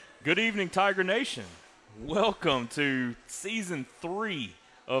Good evening, Tiger Nation. Welcome to Season 3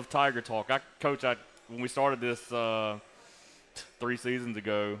 of Tiger Talk. Coach, when we started this 3 seasons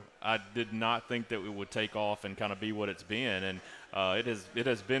ago, I did not think that it would take off and kind of be what it's been, and it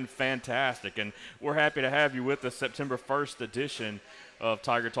has been fantastic. And we're happy to have you with us, September 1st edition of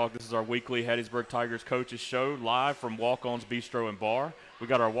Tiger Talk. This is our weekly Hattiesburg Tigers coaches show, live from Walk-On's Bistro and Bar. We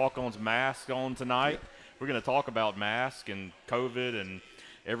got our Walk-On's mask on tonight. We're going to talk about mask and COVID and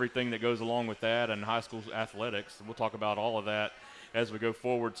everything that goes along with that and high school athletics. We'll talk about all of that as we go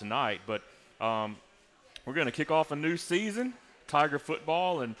forward tonight. But we're going to kick off a new season, Tiger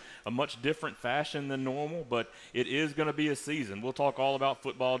football, in a much different fashion than normal, but it is going to be a season. We'll talk all about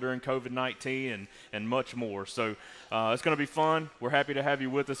football during COVID-19 and much more. So it's going to be fun. We're happy to have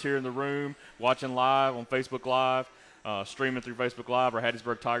you with us here in the room, watching live on Facebook Live. Streaming through Facebook Live or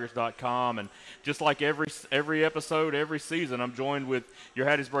HattiesburgTigers.com. And just like every episode, every season, I'm joined with your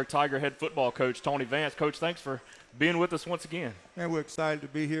Hattiesburg Tiger head football coach, Tony Vance. Coach, thanks for being with us once again. Man, we're excited to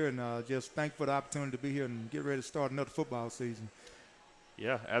be here and just thankful for the opportunity to be here and get ready to start another football season.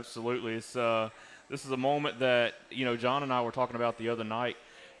 Yeah, absolutely. It's this is a moment that, John and I were talking about the other night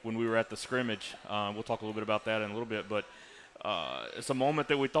when we were at the scrimmage. We'll talk a little bit about that in a little bit, but it's a moment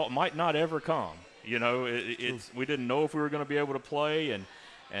that we thought might not ever come. We didn't know if we were going to be able to play, and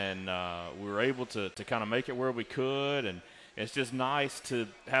we were able to kind of make it where we could, and it's just nice to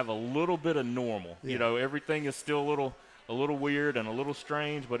have a little bit of normal. Yeah. Everything is still a little weird and a little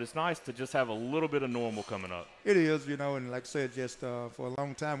strange, but it's nice to just have a little bit of normal coming up. It is, and like I said, just for a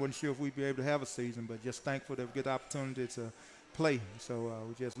long time, wasn't sure if we'd be able to have a season, but just thankful to get the opportunity to play. So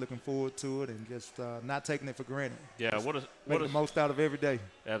we're just looking forward to it and just not taking it for granted. Yeah, just make the most out of every day.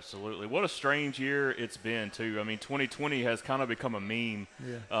 Absolutely. What a strange year it's been, too. I mean, 2020 has kind of become a meme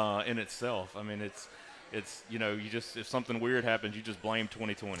in itself. I mean, it's you just, if something weird happens, you just blame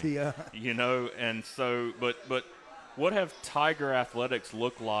 2020. Yeah. And so, but what have Tiger athletics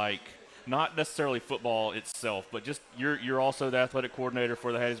looked like? Not necessarily football itself, but just you're also the athletic coordinator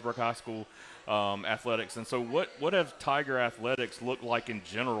for the Hattiesburg High School athletics. And so what have Tiger athletics looked like in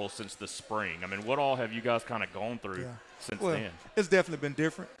general since the spring? I mean, what all have you guys kind of gone through since then? It's definitely been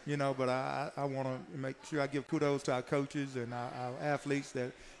different, but I want to make sure I give kudos to our coaches and our athletes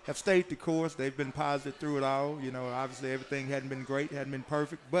that have stayed the course. They've been positive through it all. Obviously everything hadn't been great, hadn't been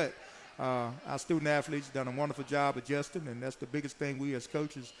perfect, but our student athletes done a wonderful job adjusting, and that's the biggest thing we as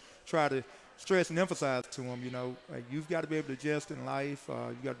coaches try to stress and emphasize to them. You've got to be able to adjust in life.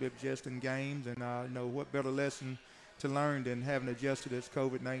 You've got to be able to adjust in games, and what better lesson to learn than having to adjust to this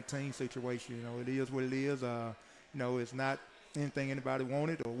COVID-19 situation. It is what it is. It's not anything anybody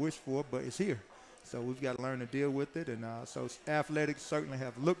wanted or wished for, but it's here. So we've got to learn to deal with it, and so athletics certainly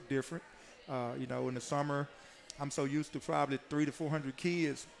have looked different. In the summer, I'm so used to probably 300 to 400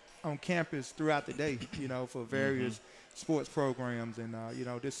 kids on campus throughout the day, for various sports programs. And,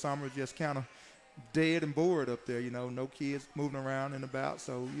 this summer just kind of dead and bored up there, no kids moving around and about.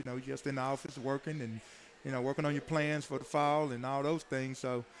 So, just in the office working and, working on your plans for the fall and all those things.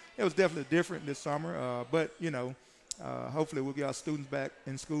 So it was definitely different this summer. But, hopefully we'll get our students back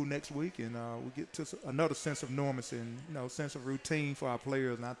in school next week and we'll get to another sense of normalcy and, sense of routine for our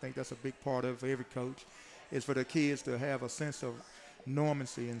players. And I think that's a big part of it for every coach is for the kids to have a sense of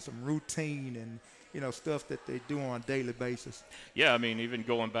normalcy and some routine and stuff that they do on a daily basis. Yeah, I mean, even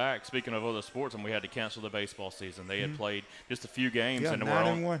going back, speaking of other sports, and we had to cancel the baseball season. They had played just a few games, and they were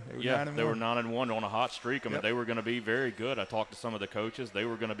 9-1. They were 9-1 on a hot streak. I mean, they were going to be very good. I talked to some of the coaches; they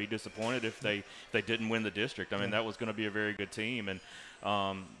were going to be disappointed if they didn't win the district. I mean, that was going to be a very good team, and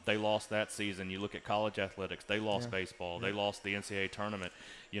they lost that season. You look at college athletics; they lost baseball, they lost the NCAA tournament.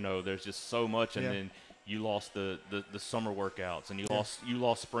 There's just so much, and then you lost the summer workauts, and you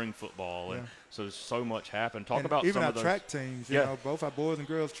lost spring football, and so so much happened. Talk about even some our of those track teams. Both our boys and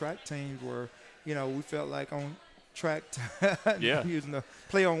girls track teams were, we felt like on track. Using the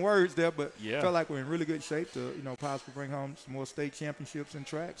play on words there, but felt like we're in really good shape to possibly bring home some more state championships in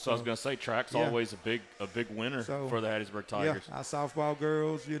track. So I was going to say, track's always a big winner for the Hattiesburg Tigers. Our softball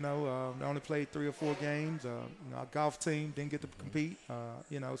girls, they only played 3 or 4 games. Our golf team didn't get to compete.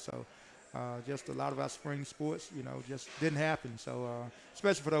 So. Just a lot of our spring sports, just didn't happen. So,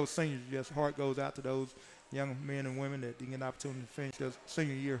 especially for those seniors, just heart goes out to those young men and women that didn't get an opportunity to finish their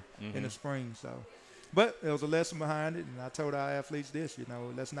senior year in the spring. So, but there was a lesson behind it, and I told our athletes this,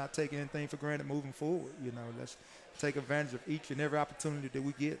 let's not take anything for granted moving forward. Let's take advantage of each and every opportunity that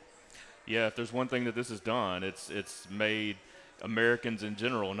we get. Yeah, if there's one thing that this has done, it's made Americans in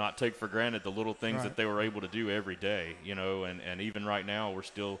general not take for granted the little things that they were able to do every day, and even right now we're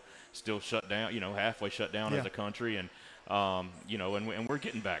still shut down, halfway shut down as a country. And And we're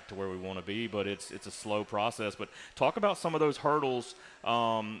getting back to where we want to be, but it's a slow process. But talk about some of those hurdles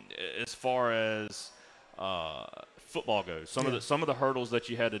as far as football goes. Some of the hurdles that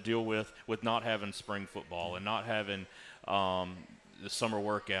you had to deal with not having spring football and not having the summer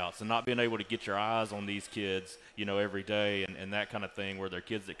workouts and not being able to get your eyes on these kids, every day and that kind of thing, where they're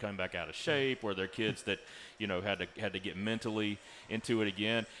kids that come back out of shape, where they're kids that, had to get mentally into it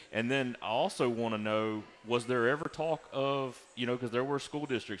again. And then I also want to know, was there ever talk of, because there were school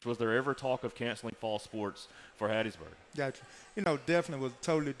districts, was there ever talk of canceling fall sports for Hattiesburg? Gotcha. Definitely was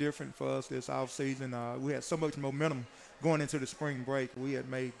totally different for us this off season. We had so much momentum going into the spring break. We had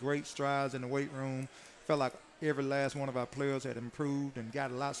made great strides in the weight room. Felt like every last one of our players had improved and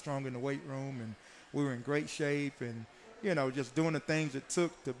got a lot stronger in the weight room, and we were in great shape and, just doing the things it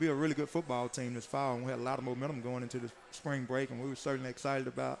took to be a really good football team this fall. And we had a lot of momentum going into the spring break, and we were certainly excited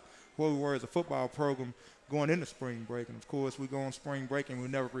about where we were as a football program going into spring break. And, of course, we go on spring break and we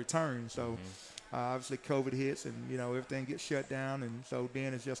never return. So, obviously, COVID hits and, everything gets shut down. And so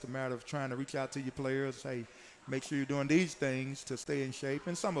then it's just a matter of trying to reach out to your players, hey, make sure you're doing these things to stay in shape.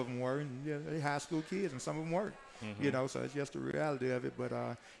 And some of them were, and they're high school kids, and some of them weren't. So it's just the reality of it. But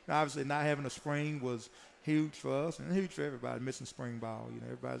obviously not having a spring was huge for us and huge for everybody missing spring ball.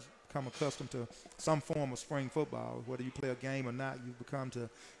 Everybody's become accustomed to some form of spring football. Whether you play a game or not, you become to,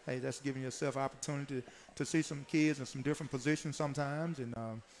 hey, that's giving yourself opportunity to see some kids in some different positions sometimes, and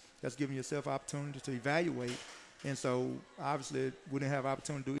that's giving yourself opportunity to evaluate. And so, obviously, we didn't have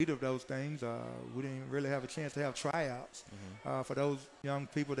opportunity to do either of those things. We didn't really have a chance to have tryouts for those young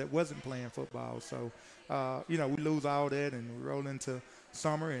people that wasn't playing football. So, we lose all that and we roll into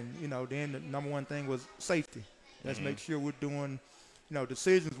summer. And, then the number one thing was safety. Let's make sure we're doing,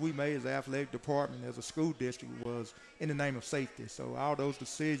 decisions we made as an athletic department, as a school district, was in the name of safety. So, all those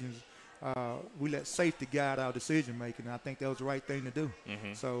decisions, we let safety guide our decision making. And I think that was the right thing to do.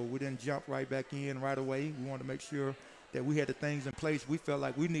 So we didn't jump right back in right away. We wanted to make sure that we had the things in place we felt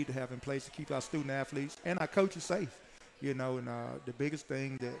like we need to have in place to keep our student athletes and our coaches safe. And the biggest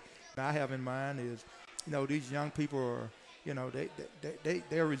thing that I have in mind is, these young people are,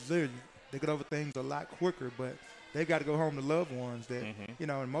 they're resilient. They get over things a lot quicker, but they got to go home to loved ones that,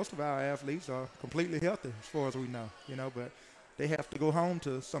 and most of our athletes are completely healthy as far as we know, but they have to go home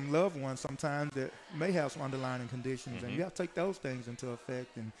to some loved ones sometimes that may have some underlying conditions, and you have to take those things into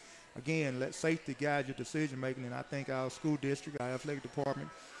effect. And, again, let safety guide your decision-making. And I think our school district, our athletic department,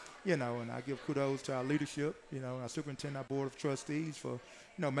 and I give kudos to our leadership, our superintendent, our board of trustees for,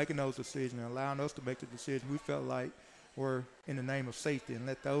 making those decisions and allowing us to make the decisions we felt like were in the name of safety, and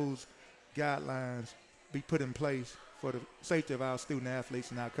let those guidelines be put in place for the safety of our student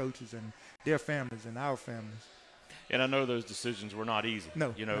athletes and our coaches and their families and our families. And I know those decisions were not easy.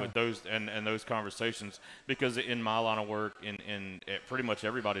 No. Those and those conversations, because in my line of work, in pretty much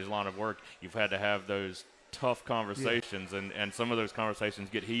everybody's line of work, you've had to have those tough conversations, and some of those conversations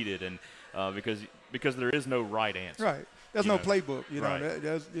get heated, and because there is no right answer. Right. There's no playbook. Right.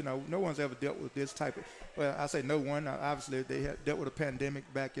 There's no one's ever dealt with this type of. Well, I say no one. Obviously, they had dealt with a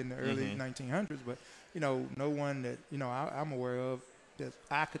pandemic back in the early 1900s, but no one that I'm aware of that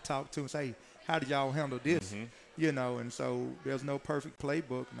I could talk to and say, how did y'all handle this? And so there's no perfect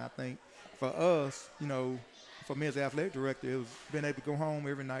playbook. And I think for us, for me as the athletic director, it was being able to go home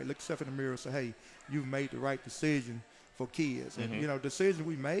every night, look yourself in the mirror and say, hey, you've made the right decision for kids. And, decisions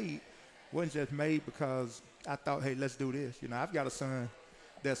we made wasn't just made because I thought, hey, let's do this. I've got a son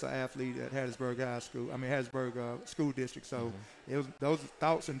that's an athlete at Hattiesburg School District. So it was those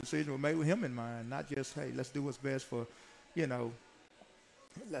thoughts and decisions were made with him in mind, not just, hey, let's do what's best for,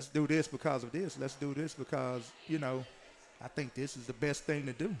 let's do this because of this. Let's do this because, I think this is the best thing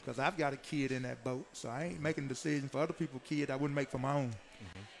to do because I've got a kid in that boat. So I ain't making a decision for other people's kid I wouldn't make for my own.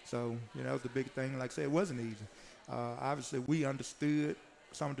 So, that was the big thing. Like I said, it wasn't easy. Obviously, we understood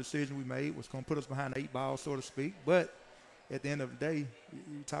some of the decisions we made was going to put us behind the 8 ball, so to speak. But at the end of the day,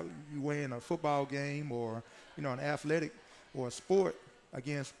 you weigh a football game or, an athletic or a sport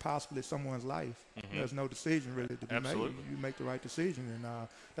against possibly someone's life. There's no decision really to be made. You make the right decision, and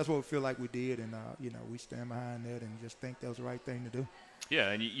that's what we feel like we did, and we stand behind that and just think that was the right thing to do.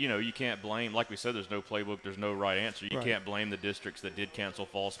 Yeah, and you can't blame, like we said, there's no playbook, there's no right answer. You can't blame the districts that did cancel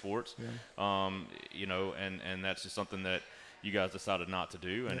fall sports. And that's just something that you guys decided not to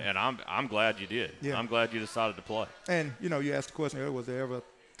do, and I'm glad you did. I'm glad you decided to play. And you asked the question earlier, was there ever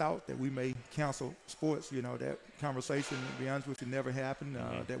thought that we may cancel sports? That conversation, to be honest with you, never happened.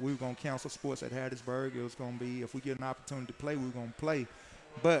 That we were going to cancel sports at Hattiesburg. It was going to be, if we get an opportunity to play, we were going to play,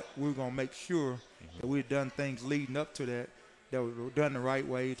 but we were going to make sure that we'd done things leading up to that were done the right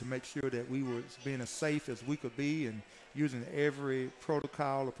way to make sure that we were being as safe as we could be, and using every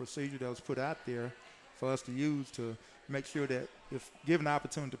protocol or procedure that was put out there for us to use to make sure that if given the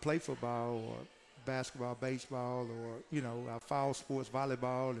opportunity to play football or basketball, baseball, or, our fall sports,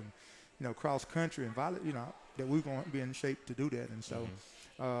 volleyball, and, cross country and that we're going to be in shape to do that. And so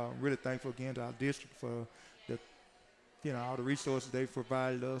really thankful again to our district for the, all the resources they've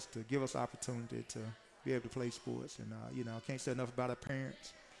provided us to give us opportunity to be able to play sports. And, I can't say enough about our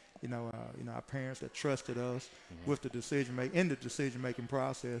parents. Our parents that trusted us with the decision-making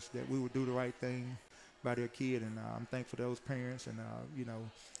process that we would do the right thing by their kid, and I'm thankful for those parents, and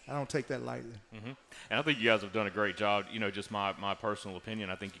I don't take that lightly. And I think you guys have done a great job. Just my personal opinion,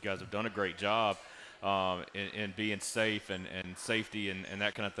 I think you guys have done a great job in being safe and safety and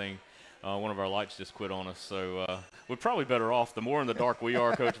that kind of thing. One of our lights just quit on us, so we're probably better off. The more in the dark we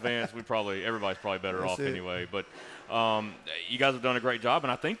are, Coach Vance, everybody's probably better off anyway. But you guys have done a great job,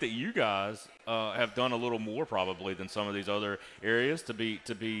 and I think that you guys have done a little more probably than some of these other areas to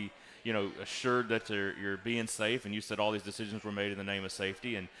be assured that you're being safe. And you said all these decisions were made in the name of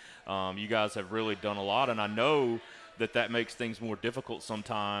safety, and you guys have really done a lot. And I know that makes things more difficult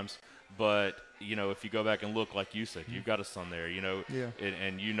sometimes, but if you go back and look, like you said, you've got a son there,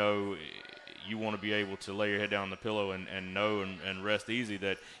 and you want to be able to lay your head down on the pillow and know and rest easy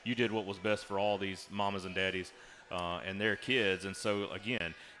that you did what was best for all these mamas and daddies and their kids. And so,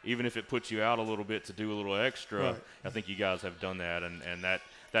 again, even if it puts you out a little bit to do a little extra, right. I think you guys have done that, and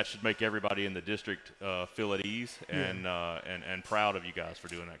that should make everybody in the district feel at ease and proud of you guys for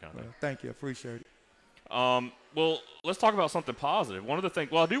doing that kind of thing. Thank you. I appreciate it. Well, let's talk about something positive. One of the things,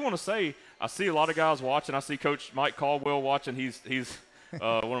 I do want to say, I see a lot of guys watching. I see Coach Mike Caldwell watching. He's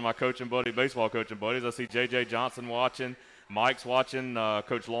one of my baseball coaching buddies. I see J.J. Johnson watching. Mike's watching.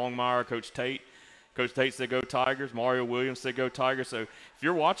 Coach Longmire, Coach Tate. Coach Tate said go Tigers. Mario Williams said go Tigers. So if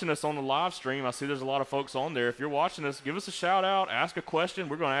you're watching us on the live stream, I see there's a lot of folks on there. If you're watching us, give us a shout out, ask a question.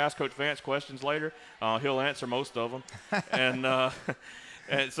 We're going to ask Coach Vance questions later. He'll answer most of them.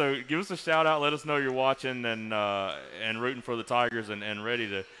 And so give us a shout out. Let us know you're watching and rooting for the Tigers and ready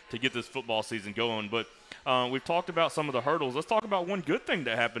to get this football season going. But we've talked about some of the hurdles. Let's talk about one good thing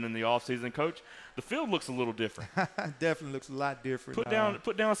that happened in the offseason, Coach. The field looks a little different. Definitely looks a lot different.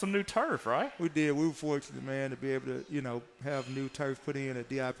 Put down some new turf, right? We did. We were fortunate, man, to be able to, have new turf put in at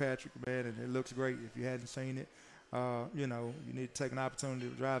D.I. Patrick, man, and it looks great. If you hadn't seen it, you need to take an opportunity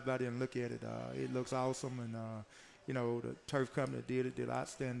to drive by there and look at it. It looks awesome, and the turf company did an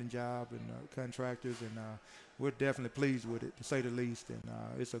outstanding job, and contractors, and we're definitely pleased with it, to say the least. And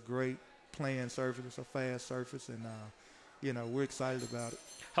it's a great playing surface. It's a fast surface, and we're excited about it.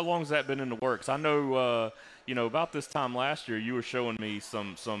 How long has that been in the works? I know, about this time last year, you were showing me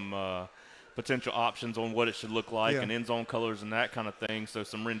some potential options on what it should look like and end zone colors and that kind of thing. So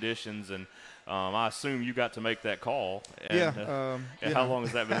some renditions, and I assume you got to make that call. And, and how long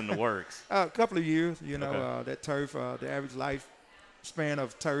has that been in the works? A couple of years. Okay. That turf, the average lifespan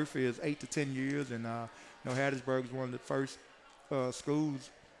of turf is 8 to 10 years, and Hattiesburg is one of the first schools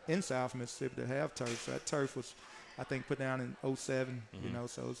in South Mississippi to have turf. So that turf was, I think, put down in 07,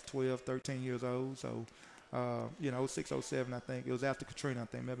 so it's 12, 13 years old. So, 06, 07, I think. It was after Katrina, I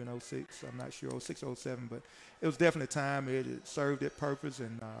think, maybe in 06. I'm not sure, 06, 07. But it was definitely time. It served its purpose,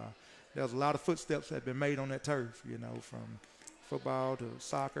 and there was a lot of footsteps that had been made on that turf, from football to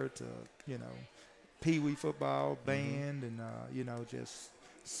soccer to, pee-wee football, band, and, just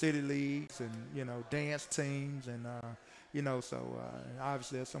city leagues and, dance teams and, so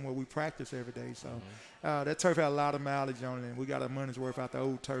obviously that's somewhere we practice every day. So that turf had a lot of mileage on it, and we got our money's worth out the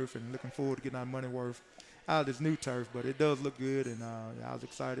old turf, and looking forward to getting our money worth out of this new turf. But it does look good, and I was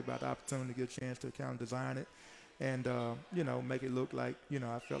excited about the opportunity to get a chance to kind of design it and, make it look like,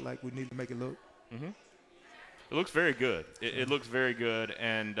 I felt like we needed to make it look. It looks very good. It looks very good,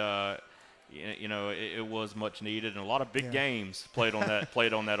 and it was much needed, and a lot of big games played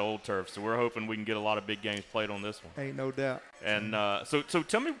on that old turf. So we're hoping we can get a lot of big games played on this one. Ain't no doubt. And so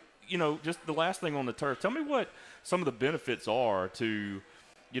tell me, just the last thing on the turf. Tell me what some of the benefits are to,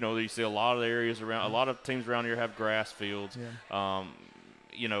 you see a lot of areas around, a lot of teams around here have grass fields.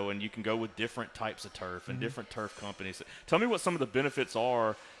 And you can go with different types of turf and different turf companies. Tell me what some of the benefits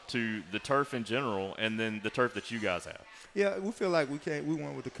are to the turf in general, and then the turf that you guys have. Yeah, we feel like we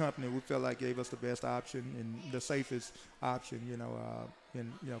went with the company we feel like gave us the best option and the safest option,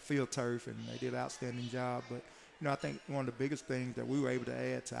 in field turf, and they did an outstanding job. But, I think one of the biggest things that we were able to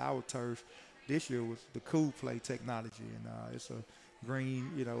add to our turf this year was the cool play technology. And it's a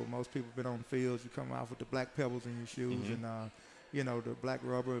green, most people have been on fields, you come out with the black pebbles in your shoes and, the black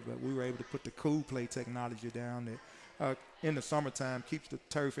rubber, but we were able to put the cool play technology down that in the summertime keeps the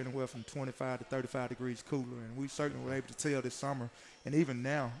turf anywhere from 25 to 35 degrees cooler. And we certainly were able to tell this summer, and even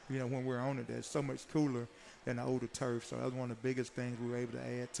now, when we're on it, that it's so much cooler than the older turf. So that was one of the biggest things we were able to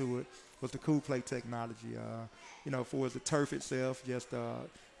add to it was the cool play technology. For the turf itself, just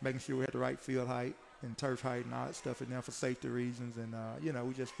making sure we had the right field height and turf height and all that stuff in there for safety reasons. And,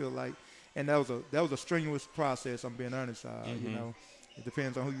 we just feel like, and that was a strenuous process, I'm being honest. It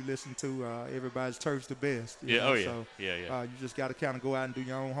depends on who you listen to. Everybody's turf's the best. Yeah, know? oh yeah, So, yeah. You just got to kind of go out and do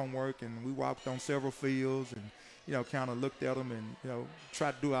your own homework. And we walked on several fields and, kind of looked at them and,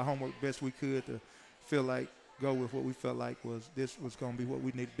 tried to do our homework best we could to feel like go with what we felt like was going to be what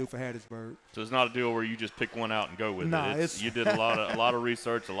we need to do for Hattiesburg. So it's not a deal where you just pick one out and go with it. You did a lot of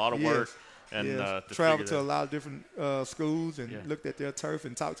research, a lot of work. And traveled to a lot of different schools and looked at their turf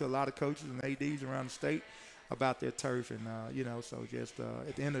and talked to a lot of coaches and ADs around the state about their turf. And, so just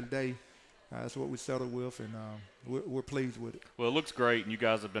at the end of the day, that's what we settled with, and we're pleased with it. Well, it looks great, and you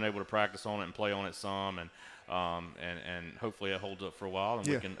guys have been able to practice on it and play on it some, and hopefully it holds up for a while, and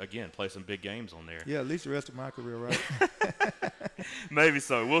we can, again, play some big games on there. Yeah, at least the rest of my career, right? Maybe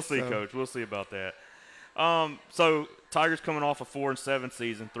so. We'll see, Coach. We'll see about that. So Tigers coming off a 4-7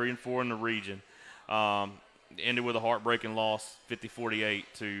 season, 3-4 in the region. Ended with a heartbreaking loss, 50-48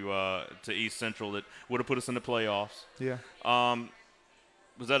 to East Central that would have put us in the playoffs. Yeah.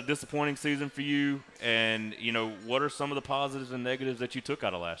 Was that a disappointing season for you? And, what are some of the positives and negatives that you took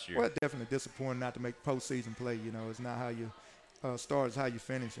out of last year? Well, definitely disappointing not to make postseason play. It's not how you start, it's how you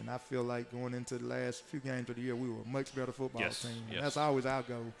finish. And I feel like going into the last few games of the year, we were a much better football team. And that's always our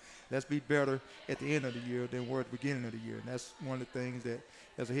goal. Let's be better at the end of the year than we were at the beginning of the year. And that's one of the things that,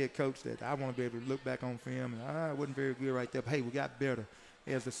 as a head coach, that I want to be able to look back on film and, it wasn't very good right there. But, hey, we got better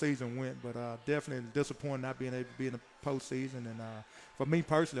as the season went. But definitely disappointed not being able to be in the postseason. And for me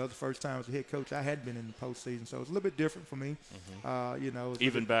personally, that was the first time as a head coach I hadn't been in the postseason. So it's a little bit different for me.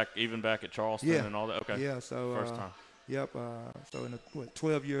 Even back at Charleston and all that? Okay. Yeah, so first time. Yep. So in a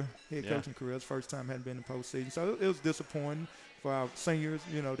 12-year head coaching career, it's the first time I hadn't been in the postseason. So it was disappointing for our seniors,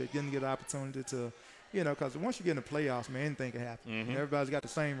 that didn't get an opportunity to, because once you get in the playoffs, man, anything can happen. Mm-hmm. Everybody's got the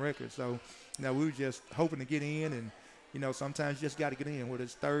same record. So, we were just hoping to get in, and, sometimes you just got to get in. Whether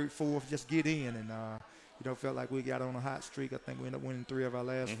it's third, fourth, just get in. And, felt like we got on a hot streak. I think we ended up winning 3 of our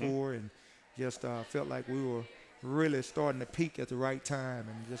last 4, and just felt like we were really starting to peak at the right time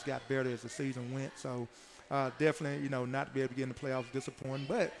and just got better as the season went. So, definitely, not to be able to get in the playoffs disappointing.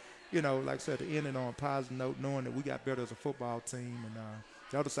 But, like I said, to end it on a positive note, knowing that we got better as a football team. And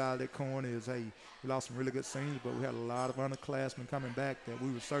the other side of that coin is, hey, we lost some really good seniors, but we had a lot of underclassmen coming back that we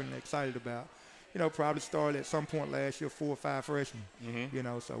were certainly excited about. Probably started at some point last year 4 or 5 freshmen.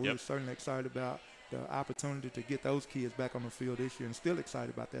 Mm-hmm. So we were certainly excited about the opportunity to get those kids back on the field this year and still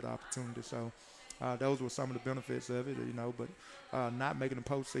excited about that opportunity. So those were some of the benefits of it, but not making the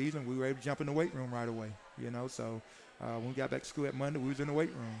postseason, we were able to jump in the weight room right away, So when we got back to school at Monday, we was in the weight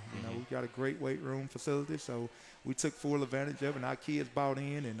room. We got a great weight room facility, so we took full advantage of it, and our kids bought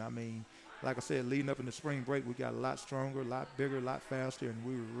in. And, like I said, leading up in the spring break, we got a lot stronger, a lot bigger, a lot faster, and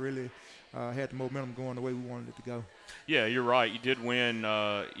we really had the momentum going the way we wanted it to go. Yeah, you're right. You did win.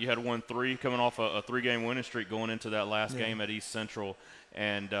 You had won 3 coming off a 3-game winning streak going into that last game at East Central,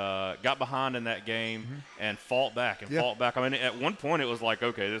 and got behind in that game and fought back. I mean, at one point it was like,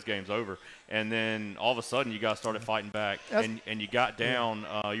 okay, this game's over. And then all of a sudden you guys started fighting back, and you got down.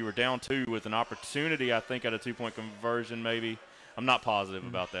 You were down 2 with an opportunity, I think, at a 2-point conversion maybe. I'm not positive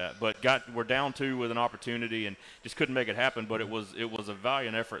about that, but we're down 2 with an opportunity and just couldn't make it happen. But it was a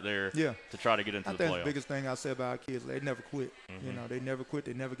valiant effort there to try to get into the playoffs. I think the biggest thing I say about our kids, they never quit. They never quit.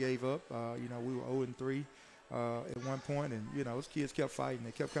 They never gave up. We were 0-3 at one point, and those kids kept fighting.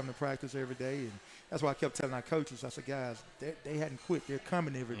 They kept coming to practice every day, and that's why I kept telling our coaches. I said, guys, they hadn't quit. They're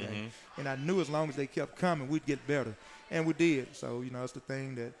coming every day, and I knew as long as they kept coming, we'd get better, and we did. So it's the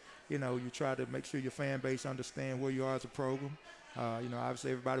thing that you try to make sure your fan base understand where you are as a program.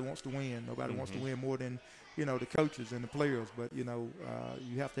 Obviously everybody wants to win. Nobody wants to win more than, the coaches and the players. But,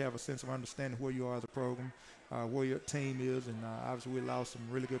 you have to have a sense of understanding where you are as a program, where your team is. And obviously we lost some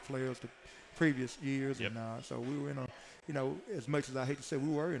really good players the previous years. Yep. And so we were in as much as I hate to say,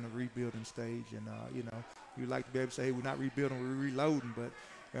 we were in a rebuilding stage. And, you'd like to be able to say, hey, we're not rebuilding, we're reloading. But,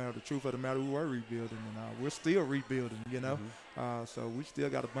 the truth of the matter, we were rebuilding, and we're still rebuilding, So we still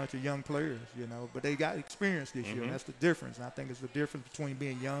got a bunch of young players, but they got experience this year, and that's the difference. And I think it's the difference between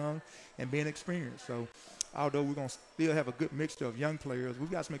being young and being experienced. So although we're going to still have a good mixture of young players,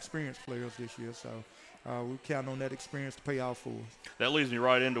 we've got some experienced players this year. So we count on that experience to pay off for us. That leads me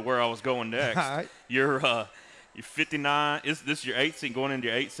right into where I was going next. All right. You're 59. This is your 8th season, going into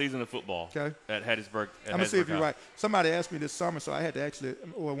your 8th season of football. Okay. At Hattiesburg. I'm gonna see if you're right. Somebody asked me this summer, so I had to actually,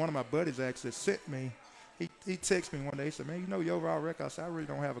 or one of my buddies actually sent me. He texted me one day. He said, "Man, you know your overall record." I said, "I really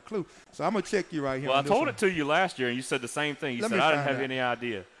don't have a clue." So I'm gonna check you right here. Well, I told it to you last year, and you said the same thing. You said I didn't have any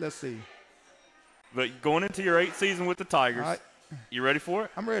idea. Let's see. But going into your 8th season with the Tigers, right. You ready for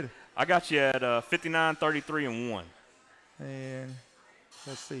it? I'm ready. I got you at 59, 33, and 1. And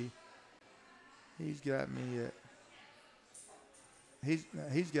let's see. He's got me at.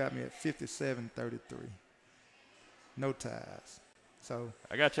 He's got me at 57, 33. No ties. So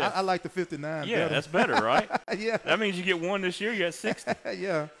I got you. I like the 59. Yeah, better. That's better, right? Yeah. That means you get 1 this year. You got 60.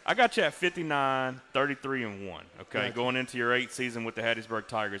 Yeah. I got you at 59, 33, and 1. Okay, Gotcha. Going into your 8th season with the Hattiesburg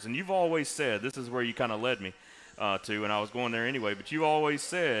Tigers, and you've always said this is where you kind of led me to, and I was going there anyway. But you always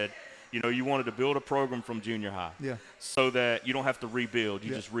said, you wanted to build a program from junior high, so that you don't have to rebuild.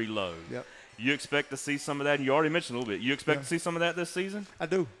 You just reload. Yep. You expect to see some of that, and you already mentioned a little bit. You expect to see some of that this season? I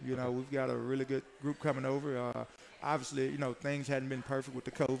do. We've got a really good group coming over. Obviously, things hadn't been perfect with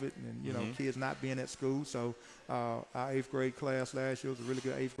the COVID and, kids not being at school. So our 8th grade class last year was a really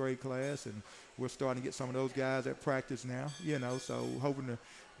good 8th grade class, and we're starting to get some of those guys at practice now, so hoping to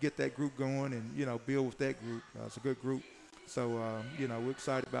get that group going and, build with that group. It's a good group. So, we're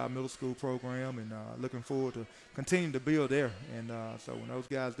excited about our middle school program and looking forward to continuing to build there. And so when those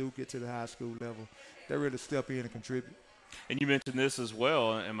guys do get to the high school level, they really step in and contribute. And you mentioned this as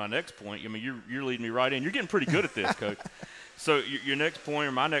well in my next point. You're leading me right in. You're getting pretty good at this, Coach. So your next point,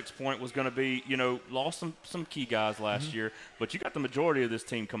 or my next point, was going to be, lost some key guys last year, but you got the majority of this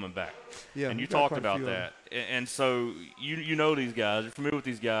team coming back. Yeah, and you talked about that. And so you know these guys. You're familiar with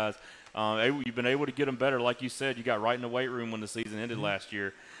these guys. You've been able to get them better. Like you said, you got right in the weight room when the season ended last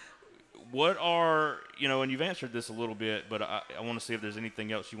year. What are, and you've answered this a little bit, but I want to see if there's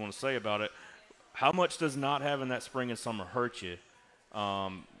anything else you want to say about it. How much does not having that spring and summer hurt you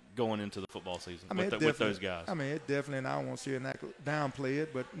going into the football season with those guys? It definitely, and I don't want to see it downplay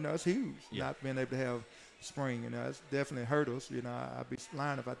it, but, it's huge not being able to have spring. It's definitely hurt us. I'd be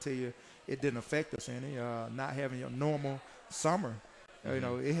lying if I tell you it didn't affect us any. Not having a normal summer,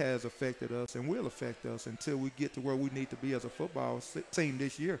 it has affected us and will affect us until we get to where we need to be as a football team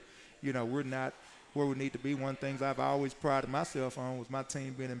this year. We're not where we need to be. One of the things I've always prided myself on was my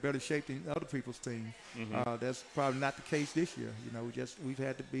team being in better shape than other people's team. That's probably not the case this year. We've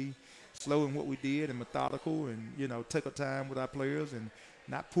had to be slow in what we did and methodical and, take our time with our players and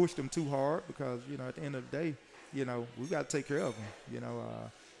not push them too hard because, at the end of the day, we've got to take care of them,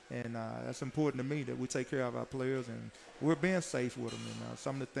 and that's important to me that we take care of our players and we're being safe with them. And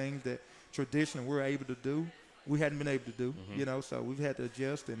some of the things that traditionally we're able to do, we hadn't been able to do, so we've had to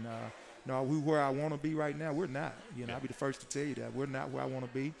adjust and, are we where I want to be right now? We're not. I'll be the first to tell you that. We're not where I want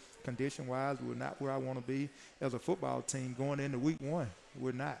to be condition-wise. We're not where I want to be as a football team going into week 1.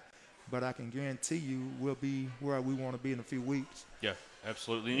 We're not. But I can guarantee you we'll be where we want to be in a few weeks. Yeah,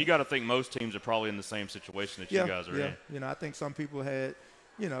 absolutely. And you got to think most teams are probably in the same situation that you guys are in. I think some people had,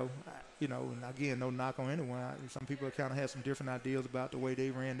 and again, no knock on anyone. Some people kind of had some different ideas about the way they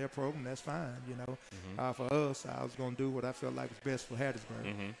ran their program. That's fine, For us, I was going to do what I felt like was best for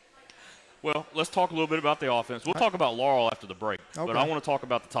Hattiesburg. Well, let's talk a little bit about the offense. We'll talk about Laurel after the break, but I want to talk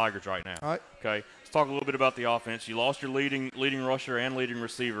about the Tigers right now. All right. Okay, let's talk a little bit about the offense. You lost your leading rusher and leading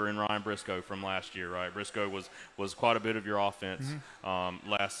receiver in Ryan Briscoe from last year, right? Briscoe was quite a bit of your offense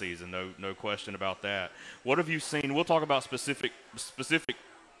last season, no question about that. What have you seen? We'll talk about specific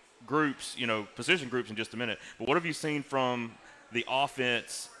groups, position groups in just a minute, but what have you seen from the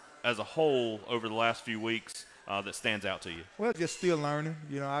offense as a whole over the last few weeks that stands out to you? Well, just still learning.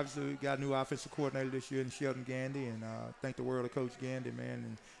 Obviously we got a new offensive coordinator this year in Sheldon Gandy, and thank the world of Coach Gandy, man,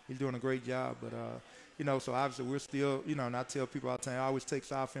 and he's doing a great job. But, so obviously we're still, and I tell people all the time, it always takes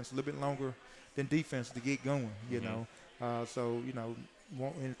offense a little bit longer than defense to get going, So,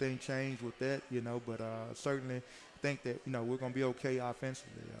 won't anything change with that, but certainly think that, we're going to be okay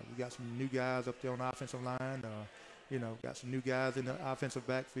offensively. We got some new guys up there on the offensive line. Got some new guys in the offensive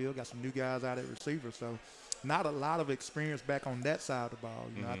backfield, got some new guys out at receiver. So not a lot of experience back on that side of the ball.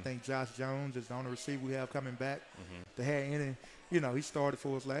 I think Josh Jones is the only receiver we have coming back to have any, he started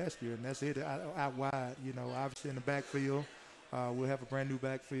for us last year, and that's it out wide. Obviously in the backfield, we'll have a brand new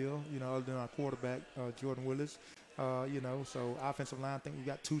backfield, other than our quarterback, Jordan Willis. So offensive line, I think we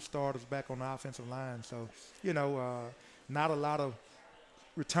got 2 starters back on the offensive line. So, not a lot of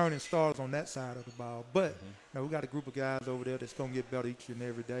returning starters on that side of the ball. But, we got a group of guys over there that's going to get better each and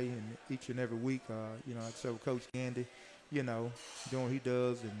every day and each and every week. So Coach Gandy, doing what he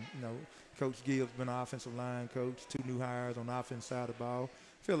does. And, Coach Gibbs been an offensive line coach, 2 new hires on the offensive side of the ball.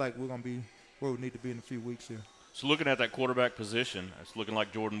 I feel like we're going to be where we need to be in a few weeks here. So looking at that quarterback position, it's looking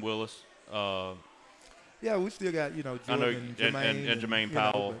like Jordan Willis. Yeah, we still got, I know, Jordan and Jermaine. and Jermaine You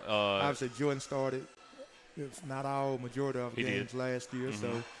know, Powell. but obviously Jordan started, if not all, majority of He games did. last year. Mm-hmm.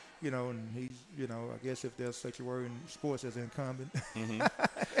 So, and he's, I guess if there's such a word in sports as incumbent, Mm-hmm.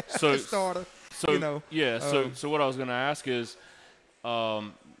 So, starter, yeah. So what I was going to ask is,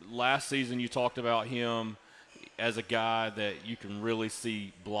 last season you talked about him as a guy that you can really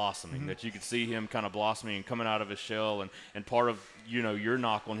see blossoming, that you could see him kind of blossoming and coming out of his shell. And part of, your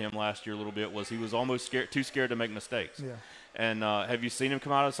knock on him last year a little bit was he was almost too scared to make mistakes. Yeah. And have you seen him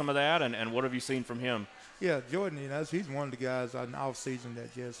come out of some of that? And what have you seen from him? Yeah, Jordan, he's one of the guys in the offseason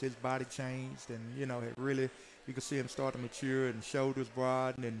that just his body changed and, had really – you can see him start to mature and shoulders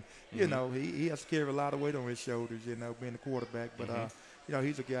broaden and, he has to carry a lot of weight on his shoulders, being a quarterback. But,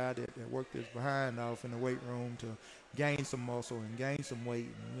 he's a guy that worked his behind off in the weight room to gain some muscle and gain some weight.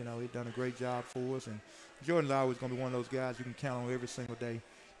 And, he's done a great job for us. And Jordan's always going to be one of those guys you can count on every single day,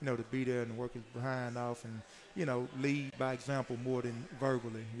 to be there and work his behind off and, lead by example more than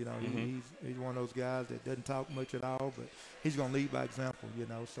verbally. He's one of those guys that doesn't talk much at all, but he's going to lead by example,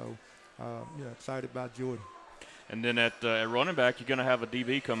 So, excited about Jordan. And then at running back, you're going to have a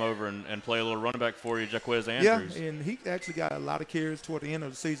DB come over and play a little running back for you, Jaquez Andrews. Yeah, and he actually got a lot of carries toward the end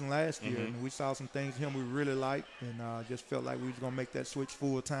of the season last year, and we saw some things in him we really liked, and just felt like we was going to make that switch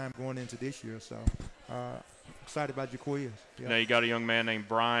full time going into this year. So excited about Jaquez. Yeah. Now you got a young man named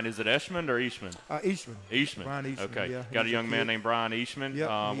Brian. Is it Eschman or Eastman? Eastman. Eastman. Brian Eastman. Okay. Yeah, got a young man named Brian Eastman. Yep,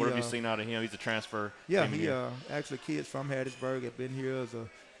 what have you seen out of him? He's a transfer. Yeah, he actually kids from Hattiesburg have been here as a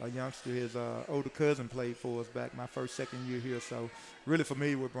youngster. His older cousin played for us back my second year here. So really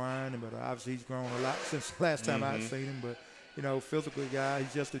familiar with Brian, but obviously he's grown a lot since the last time I'd seen him. But, physical guy.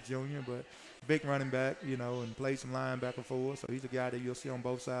 He's just a junior, but big running back, and played some linebacker for us. So he's a guy that you'll see on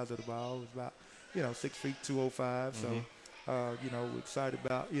both sides of the ball. He's about, 6 feet, 205. So, we're excited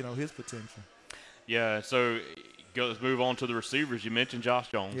about, his potential. Yeah, so let's move on to the receivers. You mentioned Josh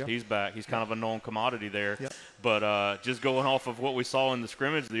Jones. Yep. He's back. He's kind of a known commodity there. Yep. But just going off of what we saw in the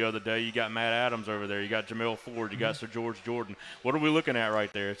scrimmage the other day, you got Matt Adams over there. You got Jamel Ford. You got Sir George Jordan. What are we looking at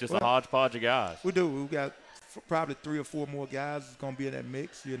right there? It's just a hodgepodge of guys. We do. We've got probably 3 or 4 more guys that's going to be in that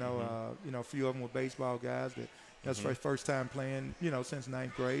mix. A few of them were baseball guys that that's first time playing, since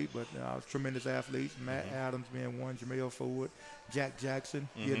 9th grade. But tremendous athletes. Matt Adams being one, Jamel Ford, Jack Jackson.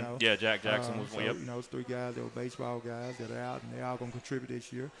 Yeah, Jack Jackson was one. Yep. Those 3 guys that were baseball guys that are out, and they're all going to contribute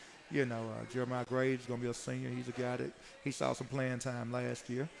this year. Jeremiah Graves is going to be a senior. He's a guy that he saw some playing time last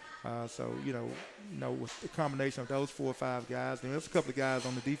year. With the combination of those 4 or 5 guys, and there's a couple of guys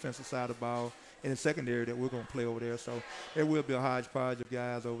on the defensive side of the ball in the secondary that we're going to play over there. So there will be a hodgepodge of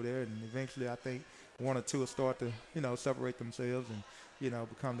guys over there, and eventually I think 1 or 2 will start to, separate themselves and,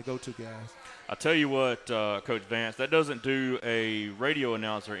 become the go-to guys. I tell you what, Coach Vance, that doesn't do a radio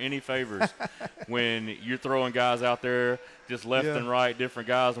announcer any favors when you're throwing guys out there just left and right, different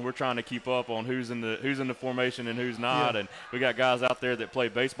guys, and we're trying to keep up on who's in the formation and who's not. And we got guys out there that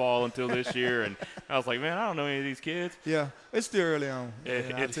played baseball until this year, and I was like, man, I don't know any of these kids. Yeah, it's still early on.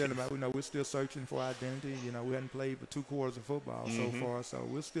 I tell them, we're still searching for identity. We hadn't played but 2 quarters of football so far, so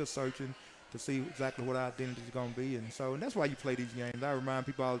we're still searching to see exactly what our identity is going to be. And that's why you play these games. I remind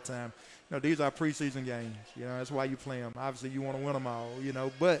people all the time, these are preseason games. That's why you play them. Obviously, you want to win them all,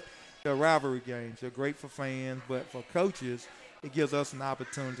 but they're rivalry games. They're great for fans, but for coaches, it gives us an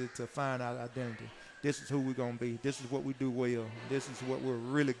opportunity to find our identity. This is who we're going to be. This is what we do well. This is what we're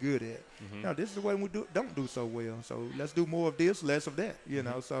really good at. This is the way we don't do so well. So let's do more of this, less of that,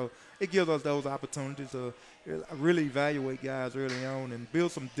 So it gives us those opportunities to really evaluate guys early on and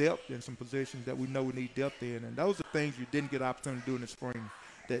build some depth in some positions that we know we need depth in. And those are things you didn't get an opportunity to do in the spring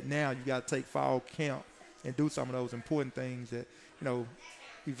that now you got to take fall camp and do some of those important things that,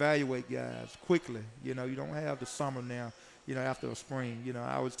 evaluate guys quickly. You don't have the summer now. After a spring,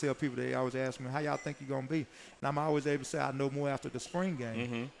 I always tell people, they always ask me, how y'all think you're going to be? And I'm always able to say, I know more after the spring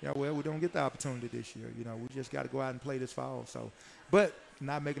game. Well, we don't get the opportunity this year. We just got to go out and play this fall. So, but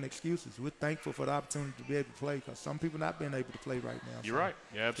not making excuses. We're thankful for the opportunity to be able to play because some people not being able to play right now. You're right.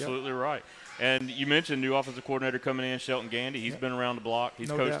 You're absolutely right. And you mentioned new offensive coordinator coming in, Shelton Gandy. He's been around the block.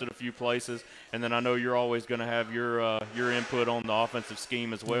 He's coached at a few places. And then I know you're always going to have your input on the offensive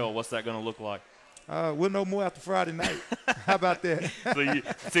scheme as well. What's that going to look like? We'll know more after Friday night. How about that?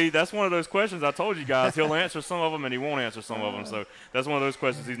 See, that's one of those questions I told you guys. He'll answer some of them and he won't answer some of them. So that's one of those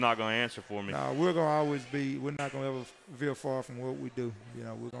questions he's not going to answer for me. No, we're going to always be – we're not going to ever veer far from what we do.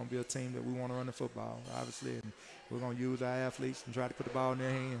 We're going to be a team that we want to run the football, obviously, and we're going to use our athletes and try to put the ball in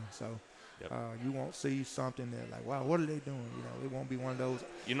their hands. So Yep. You won't see something that like, wow, what are they doing? You know, it won't be one of those.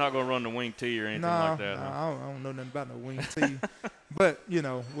 You're not going to run the wing tee or anything No, like that, no, huh? I don't know nothing about no wing tee. But, you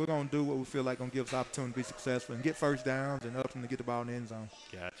know, we're going to do what we feel like going to give us opportunity to be successful and get first downs and up and to get the ball in the end zone.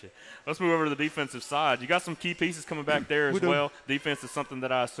 Gotcha. Let's move over to the defensive side. You got some key pieces coming back there as well. Defense is something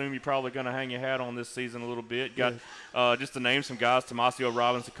that I assume you're probably going to hang your hat on this season a little bit. You got, just to name some guys, Tomasio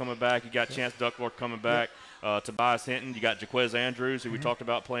Robinson coming back. You got Chance Duckworth coming back. Tobias Hinton. You got Jaquez Andrews, who we talked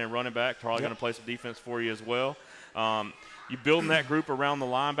about playing running back. Probably going to play some defense for you as well. You building that group around the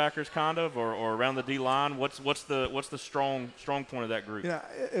linebackers, kind of, or around the D line. What's the strong point of that group? Yeah,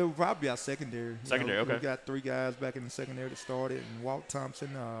 it will probably be our secondary. Secondary, okay. We got 3 guys back in the secondary that started, and Walt Thompson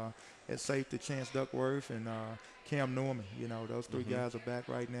at safety, Chance Duckworth, and Cam Norman. You know, those 3 guys are back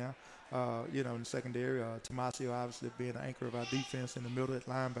right now. You know, in the secondary, Tomasio obviously being the anchor of our defense in the middle at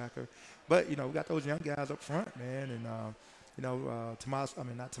linebacker. But you know, we got those young guys up front, man, and you know,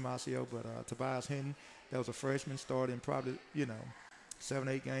 not Tomasio, but Tobias Hinton. That was a freshman, starting probably, you know, 7,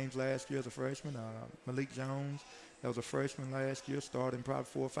 8 games last year as a freshman. Malik Jones, that was a freshman last year, starting probably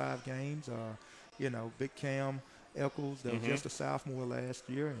 4 or 5 games. You know, Big Cam Eccles, that was just a sophomore last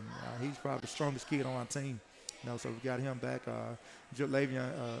year, and he's probably the strongest kid on our team. You know, so we got him back. Jalavian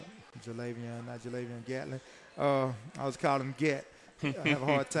Gatlin. I was calling him Gat. I have a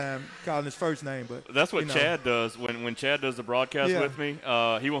hard time calling his first name, but that's what Chad does when Chad does the broadcast with me.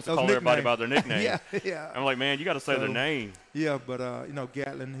 He wants to call everybody by their nickname. yeah. I'm like, man, you got to say their name. Yeah, but you know,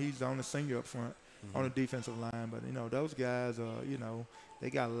 Gatlin, he's the only senior up front on the defensive line. But you know, those guys, you know,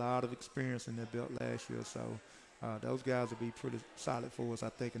 they got a lot of experience in their belt last year, so those guys will be pretty solid for us, I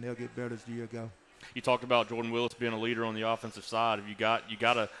think, and they'll get better as the year go. You talked about Jordan Willis being a leader on the offensive side. Have you got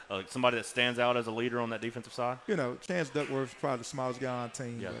somebody that stands out as a leader on that defensive side? You know, Chance Duckworth is probably the smallest guy on the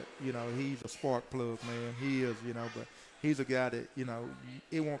team, Yep. but, you know, he's a spark plug, man. He is, you know, but he's a guy that, you know,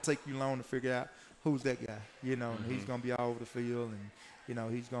 it won't take you long to figure out who's that guy, you know, and he's going to be all over the field, and, you know,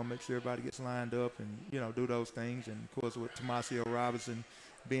 he's going to make sure everybody gets lined up and, you know, do those things. And, of course, with Tomasio Robinson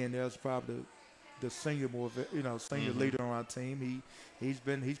being there is probably the senior leader on our team. He's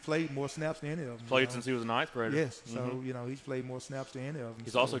played more snaps than any of them. Played since he was a 9th grader. Yes, so you know, he's played more snaps than any of them.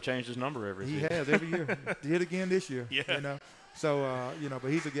 He's also changed his number every year. He has every year. Did again this year. Yeah. You know, so you know, but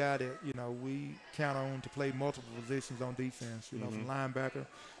he's a guy that, you know, we count on to play multiple positions on defense. You know, from linebacker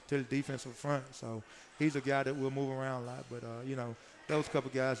to the defensive front. So he's a guy that will move around a lot. But you know, those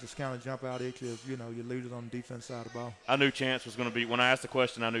couple guys just kind of jump out at you as, you know, your leaders on the defense side of the ball. I knew Chance was going to be, when I asked the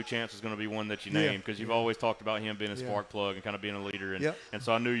question, I knew Chance was going to be one that you named, because you've always talked about him being a spark plug and kind of being a leader. And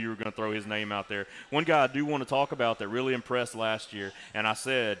so I knew you were going to throw his name out there. One guy I do want to talk about that really impressed last year, and I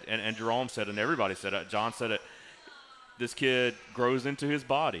said, and Jerome said, and everybody said it, John said it, this kid grows into his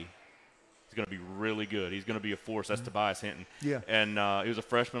body. He's going to be really good. He's going to be a force. That's Tobias Hinton. Yeah. And he was a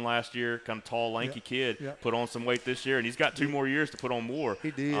freshman last year, kind of tall, lanky kid. Put on some weight this year, and he's got 2 more years to put on more.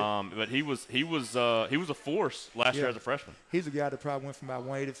 He did. But he was a force last year as a freshman. He's a guy that probably went from about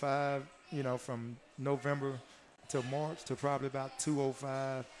 185, you know, from November to March to probably about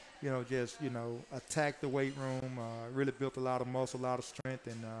 205. You know, just, you know, attacked the weight room. Really built a lot of muscle, a lot of strength,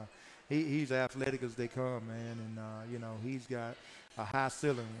 and he's athletic as they come, man. And you know, he's got a high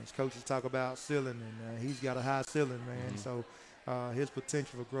ceiling. As coaches talk about ceiling, and he's got a high ceiling, man. So his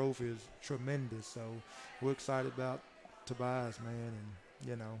potential for growth is tremendous. So we're excited about Tobias, man, and,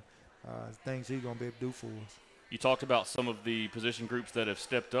 you know, things he's going to be able to do for us. You talked about some of the position groups that have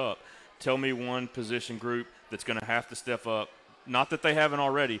stepped up. Tell me one position group that's going to have to step up. Not that they haven't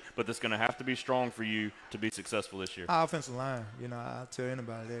already, but that's going to have to be strong for you to be successful this year. Our offensive line, you know, I tell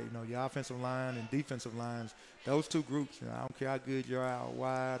anybody that, you know, your offensive line and defensive lines, those 2 groups, you know, I don't care how good you are out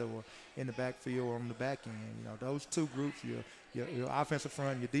wide or in the backfield or on the back end, you know, those 2 groups, your offensive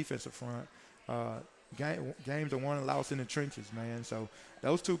front, your defensive front, games are won and lost in the trenches, man. So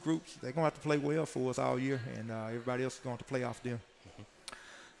those 2 groups, they're going to have to play well for us all year, and everybody else is going to play off them.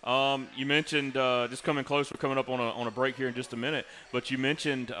 You mentioned just coming close. We're coming up on a break here in just a minute. But you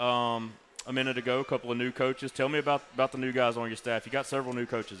mentioned a minute ago a couple of new coaches. Tell me about the new guys on your staff. You got several new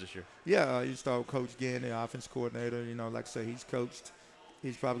coaches this year. Yeah, you start with Coach Gann, the offense coordinator. You know, like I say, he's coached.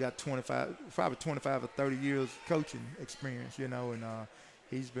 He's probably got 25 or 30 years coaching experience. You know, and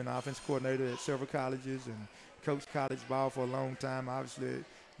he's been offense coordinator at several colleges and coached college ball for a long time. Obviously,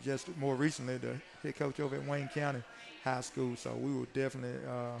 just more recently, the head coach over at Wayne County High School, so we were definitely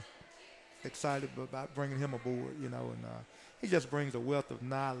excited about bringing him aboard, you know, and he just brings a wealth of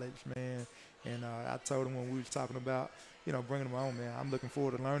knowledge, man. And I told him when we was talking about, you know, bringing him on, man, I'm looking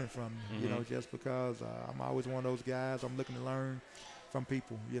forward to learning from him, you know, just because I'm always one of those guys. I'm looking to learn from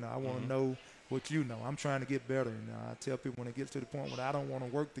people, you know. I want to know which I'm trying to get better. And I tell people when it gets to the point when I don't want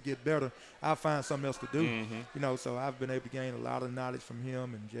to work to get better, I'll find something else to do. So I've been able to gain a lot of knowledge from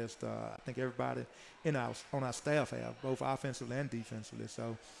him, and just I think everybody on our staff have, both offensively and defensively.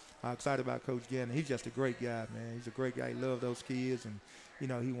 So I'm excited about Coach Gannon. He's just a great guy, man. He's a great guy. He loves those kids, and he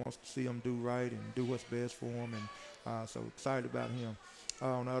wants to see them do right and do what's best for them. And so excited about him.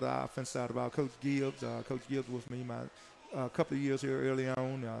 On the other offense side, about Coach Gibbs. Coach Gibbs was with me a couple of years here early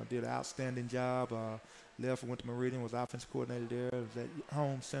on. Did an outstanding job. Left and went to Meridian, was offensive coordinator there. Was at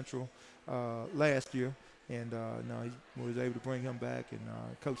Home Central last year. And he was able to bring him back and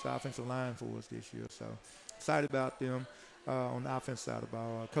coach the offensive line for us this year. So excited about them. On the offense side,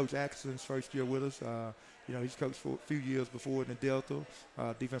 about Coach Atkinson's first year with us. He's coached for a few years before in the Delta.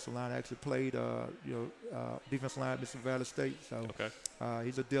 Defensive line, actually played, defensive line at Mississippi Valley State. So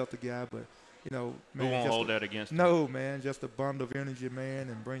he's a Delta guy, but, man. We won't hold that against him. No, man, just a bundle of energy, man,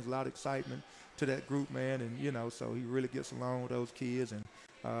 and brings a lot of excitement to that group, man. And, so he really gets along with those kids, and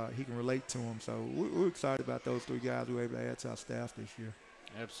he can relate to them. So we're excited about those three guys we were able to add to our staff this year.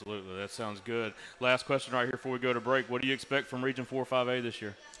 Absolutely. That sounds good. Last question right here before we go to break. What do you expect from Region 4-5A this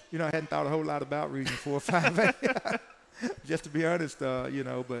year? I hadn't thought a whole lot about Region 4-5A, just to be honest, but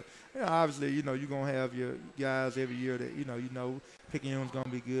obviously, you're going to have your guys every year that, Picayune's going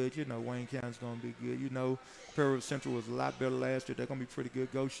to be good. Wayne County's going to be good. Pearl River Central was a lot better last year. They're going to be pretty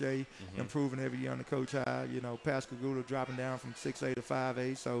good. Gaucher improving every year under Coach High. Pascagoula dropping down from 6A to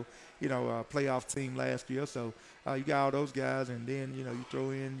 5A. So, a playoff team last year. So, you got all those guys, and then, you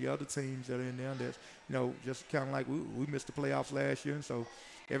throw in the other teams that are in there that's, just kind of like we missed the playoffs last year. And so,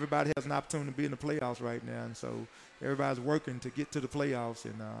 everybody has an opportunity to be in the playoffs right now. And so, everybody's working to get to the playoffs.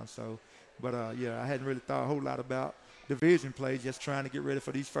 And I hadn't really thought a whole lot about division play, just trying to get ready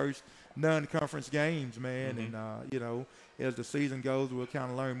for these first non-conference games, man. And, as the season goes, we'll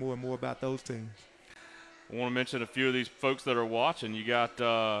kind of learn more and more about those teams. I want to mention a few of these folks that are watching. You got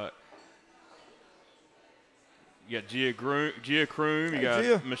Gia Kroom, you got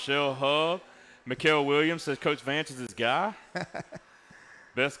Gia. Michelle Hub. Mikael Williams says Coach Vance is his guy.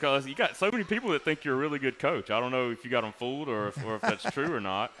 Best cause you got so many people that think you're a really good coach. I don't know if you got them fooled or if that's true or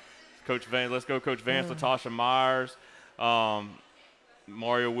not. Coach Vance, let's go, Coach Vance. Latasha Myers,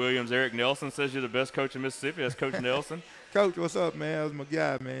 Mario Williams, Eric Nelson says you're the best coach in Mississippi. That's Coach Nelson. Coach, what's up, man? That's my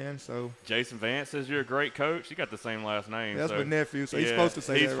guy, man. So Jason Vance says you're a great coach. You got the same last name. That's my nephew, so he's supposed to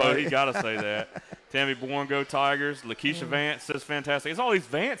say that, right? He's got to say that. Tammy Bourne, go Tigers. Lakeisha Vance says fantastic. It's all these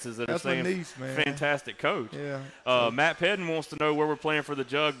Vances that are saying niece, man. Fantastic coach. Yeah. Matt Pedden wants to know where we're playing for the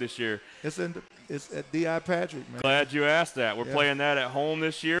Jug this year. It's at D.I. Patrick, man. Glad you asked that. We're playing that at home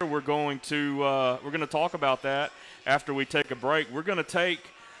this year. We're going to talk about that after we take a break. We're going to take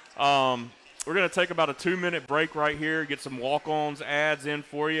about a 2-minute break right here, get some walk-ons ads in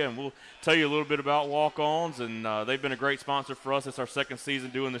for you, and we'll tell you a little bit about walk-ons. And they've been a great sponsor for us. It's our second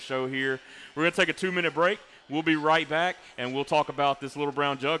season doing the show here. We're going to take a 2-minute break. We'll be right back, and we'll talk about this Lil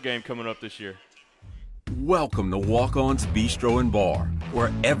Brown Jug game coming up this year. Welcome to Walk-On's Bistro and Bar,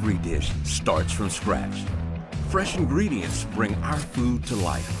 where every dish starts from scratch. Fresh ingredients bring our food to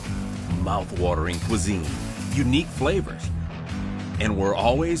life. Mouth-watering cuisine, unique flavors. And we're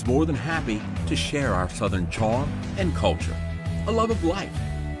always more than happy to share our Southern charm and culture, a love of life,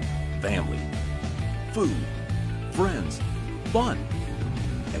 family, food, friends, fun,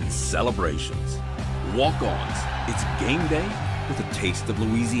 and celebrations. Walk-Ons, it's game day with a taste of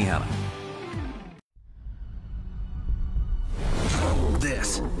Louisiana.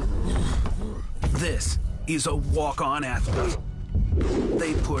 This is a walk-on athlete.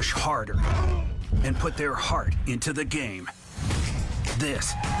 They push harder and put their heart into the game.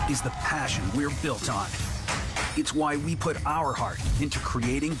 This is the passion we're built on. It's why we put our heart into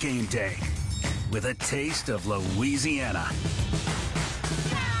creating game day with a taste of Louisiana.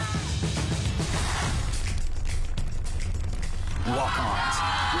 Walk-ons,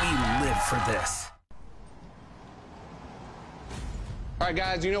 we live for this. All right,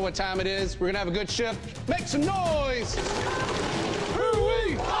 guys, you know what time it is. We're going to have a good shift. Make some noise.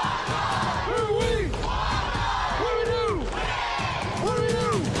 Hoo-wee! Hoo-wee! What do we do? What do we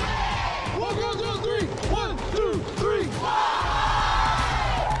do? Walk on to 3. 1, 2,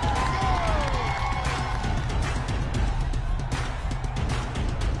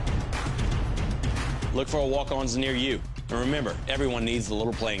 3. Look for walk-ons near you. And remember, everyone needs a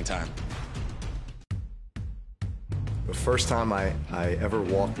little playing time. The first time I ever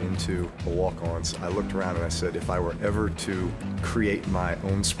walked into a walk-ons, I looked around and I said, if I were ever to create my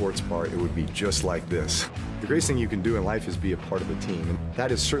own sports bar, it would be just like this. The greatest thing you can do in life is be a part of a team, and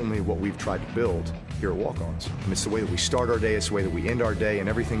that is certainly what we've tried to build here at Walk-Ons. And it's the way that we start our day, it's the way that we end our day, and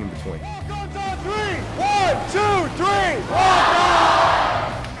everything in between. Walk-ons on 3! 1, 2, 3!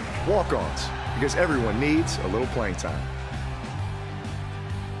 Walk-ons! Walk-Ons, because everyone needs a little playing time.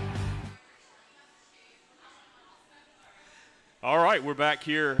 All right, we're back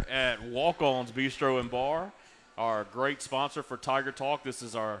here at Walk-On's Bistro and Bar, our great sponsor for Tiger Talk. This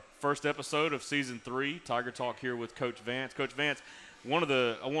is our first episode of Season 3, Tiger Talk here with Coach Vance. Coach Vance, I want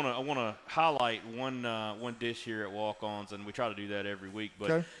to highlight one dish here at Walk-On's, and we try to do that every week,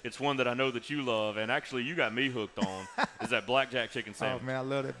 but It's one that I know that you love, and actually you got me hooked on, is that blackjack chicken sandwich. Oh, man, I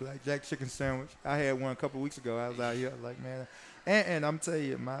love that blackjack chicken sandwich. I had one a couple weeks ago. I was out here like, man, and I'm telling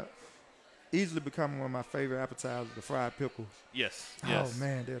you, easily becoming one of my favorite appetizers, the fried pickles. Yes. Oh,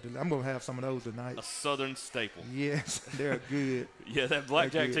 man, I'm going to have some of those tonight. A southern staple. Yes, they're good. Yeah, that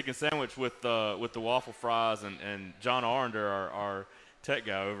blackjack chicken sandwich with the waffle fries, and John Arnder, our tech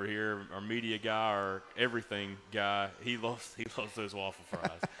guy over here, our media guy, our everything guy, he loves those waffle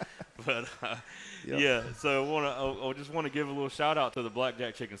fries. But yeah, so I just want to give a little shout out to the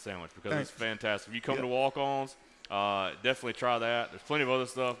blackjack chicken sandwich because it's fantastic. If you come to Walk-Ons, definitely try that. There's plenty of other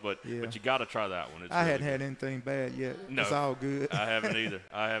stuff, but you got to try that one. It's I hadn't had anything bad yet. No, it's all good. I haven't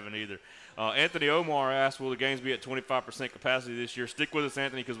either. Anthony Omar asked, will the games be at 25% capacity this year? Stick with us,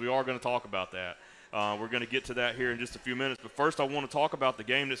 Anthony, because we are going to talk about that. We're going to get to that here in just a few minutes. But first I want to talk about the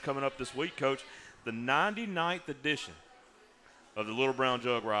game that's coming up this week, Coach. The 99th edition of the Lil Brown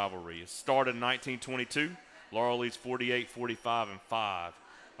Jug rivalry. It started in 1922. Laurel leads 48-45-5.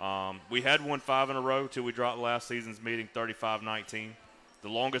 We had won 5 in a row till we dropped last season's meeting, 35-19. The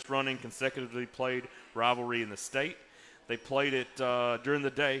longest running consecutively played rivalry in the state. They played it during the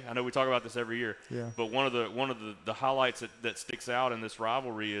day. I know we talk about this every year, but one of the highlights that sticks out in this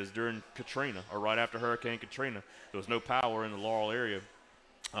rivalry is during Katrina, or right after Hurricane Katrina. There was no power in the Laurel area.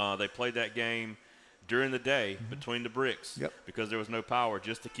 They played that game during the day between the bricks because there was no power,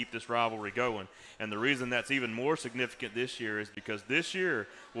 just to keep this rivalry going. And the reason that's even more significant this year is because this year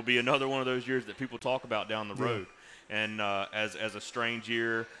will be another one of those years that people talk about down the road. And as a strange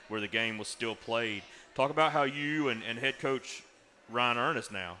year where the game was still played. Talk about how you and head coach Ryan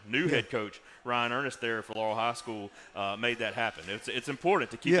Ernest now, new head coach Ryan Ernest there for Laurel High School, made that happen. It's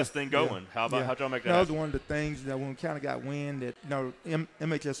important to keep this thing going. How'd y'all make that happen? That was one of the things that when we kind of got wind that,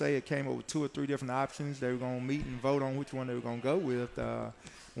 MHSA had came up with 2 or 3 different options. They were going to meet and vote on which one they were going to go with.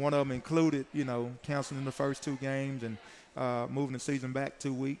 One of them included, canceling the first 2 games and moving the season back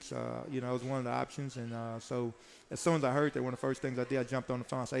 2 weeks. It was one of the options. And so as soon as I heard that, one of the first things I did, I jumped on the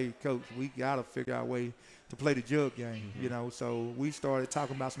phone and said, hey, Coach, we got to figure out a way to play the Jug game, So we started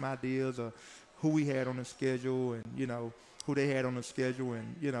talking about some ideas of who we had on the schedule and, who they had on the schedule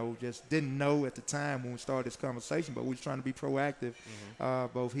and, just didn't know at the time when we started this conversation, but we was trying to be proactive.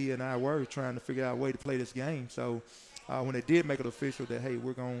 Both he and I were trying to figure out a way to play this game. So when they did make it official that, hey,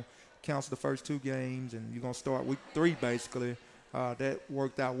 we're going to cancel the first 2 games and you're going to start week 3 basically, that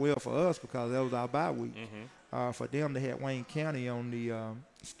worked out well for us because that was our bye week. For them, they had Wayne County on the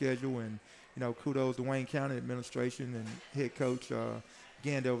schedule, and kudos to Wayne County administration and head coach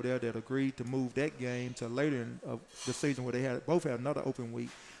Gand over there that agreed to move that game to later in the season where they both had another open week,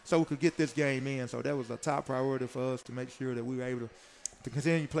 so we could get this game in. So that was a top priority for us to make sure that we were able to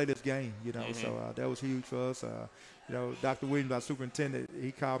continue to play this game. So that was huge for us. Dr. Williams, our superintendent,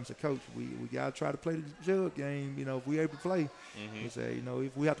 he called and said, Coach, we got to try to play the Jug game, if we're able to play. He said,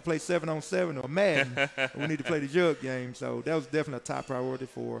 if we have to play 7-on-7 or Madden, we need to play the Jug game. So that was definitely a top priority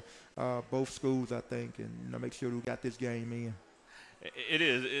for both schools, I think, and make sure we got this game in. It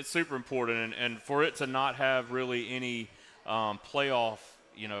is. It's super important. And for it to not have really any playoff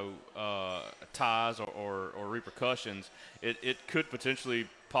ties or repercussions, it could potentially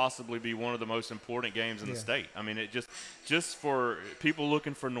possibly be one of the most important games in the state. I mean, it just for people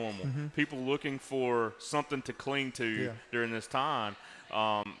looking for normal, people looking for something to cling to during this time.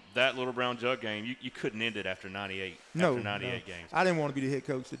 That Lil Brown Jug game, you couldn't end it after 98. No, after 98 games. I didn't want to be the head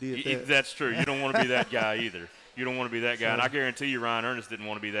coach that did that. That's true. You don't want to be that guy either. You don't want to be that guy, and I guarantee you, Ryan Ernest didn't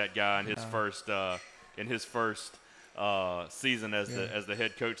want to be that guy in his first season as the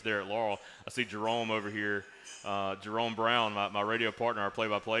head coach there at Laurel. I see Jerome over here. Jerome Brown, my radio partner, our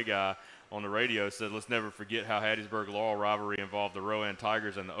play-by-play guy on the radio, said, let's never forget how Hattiesburg-Laurel rivalry involved the Rowan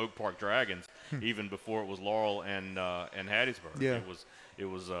Tigers and the Oak Park Dragons, even before it was Laurel and Hattiesburg. Yeah. It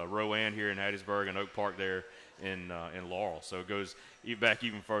was Rowan here in Hattiesburg and Oak Park there in Laurel. So it goes back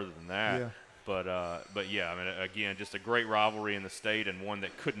even further than that. But yeah, I mean, again, just a great rivalry in the state and one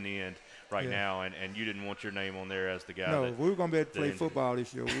that couldn't end right now. And you didn't want your name on there as the guy. No, that, we were going to be able to play football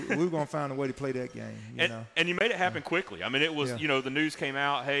this year. We were going to find a way to play that game. And you made it happen quickly. I mean, it was, Yeah. the news came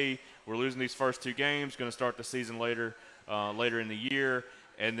out, hey, we're losing these first 2 games, going to start the season later in the year.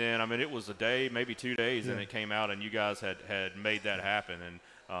 And then, I mean, it was a day, maybe 2 days, and it came out, and you guys had made that happen. And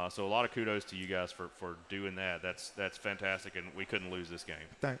so a lot of kudos to you guys for doing that. That's fantastic, and we couldn't lose this game.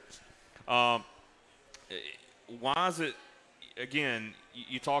 Thanks. Why is it, again,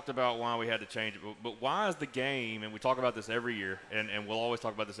 you talked about why we had to change it, but why is the game, and we talk about this every year, and we'll always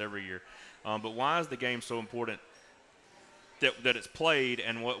talk about this every year, but why is the game so important that it's played,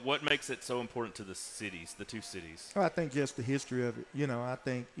 and what makes it so important to the cities, the 2 cities? Well, I think just the history of it. I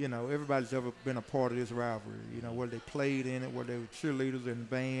think, everybody's ever been a part of this rivalry, whether they played in it, whether they were cheerleaders in the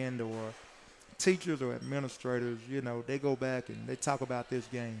band or teachers or administrators, they go back and they talk about this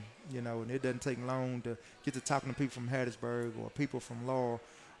game, and it doesn't take long to get to talking to people from Hattiesburg or people from law,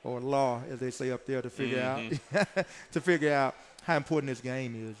 as they say up there, to figure out how important this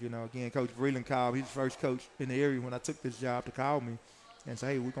game is. Again, Coach Breland called. He's the first coach in the area when I took this job to call me and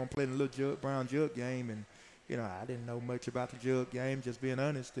say, hey, we're going to play the Lil Brown Jug game. And, I didn't know much about the Jug game, just being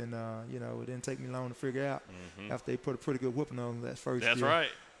honest. And, it didn't take me long to figure out after they put a pretty good whooping on that first year. That's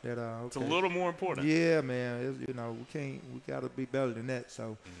right. That, It's a little more important. Yeah, man. We got to be better than that.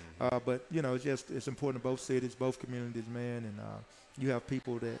 So, but, it's important to both cities, both communities, man. And you have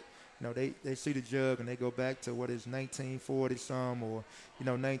people that, they see the Jug and they go back to what is 1940-some or,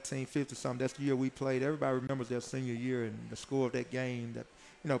 1950-some. That's the year we played. Everybody remembers their senior year and the score of that game that,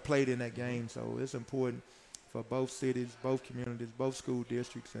 played in that game. So it's important for both cities, both communities, both school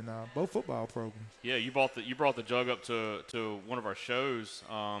districts, and both football programs. Yeah, you brought the Jug up to one of our shows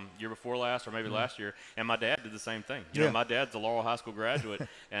year before last or maybe last year, and my dad did the same thing. You know, my dad's a Laurel High School graduate,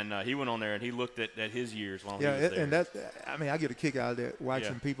 and he went on there and he looked at his years while he was there. And I get a kick out of that,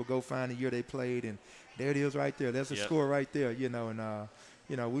 watching people go find the year they played, and there it is right there. That's a score right there,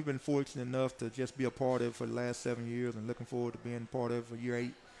 and we've been fortunate enough to just be a part of it for the last 7 years and looking forward to being part of it for year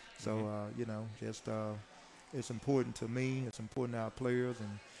 8. So, it's important to me. It's important to our players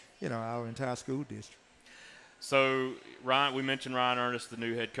and, our entire school district. So, Ryan, we mentioned Ryan Ernest, the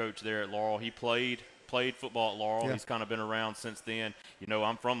new head coach there at Laurel. He played football at Laurel. Yeah. He's kind of been around since then.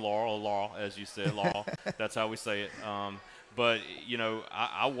 I'm from Laurel, as you said, Laurel. That's how we say it. But,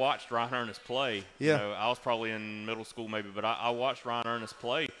 I watched Ryan Ernest play. Yeah. I was probably in middle school maybe, but I watched Ryan Ernest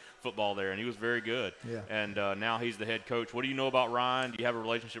play football there, and he was very good. Yeah. And now he's the head coach. What do you know about Ryan? Do you have a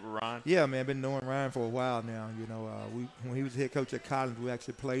relationship with Ryan? Yeah, man, I've been knowing Ryan for a while now. When he was head coach at Collins, we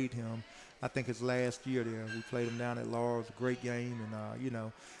actually played him. I think his last year there. We played him down at Laurel. It was a great game,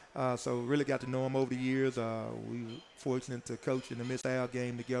 and, so really got to know him over the years. We were fortunate to coach in the Miss Al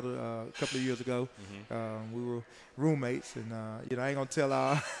game together a couple of years ago. We were roommates, and, I ain't going to tell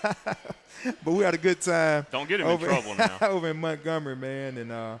all. But we had a good time. Don't get him in trouble now. Over in Montgomery, man,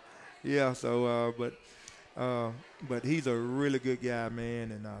 and, but he's a really good guy,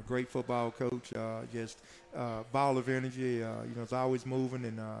 man, and great football coach. Just ball of energy. He's always moving,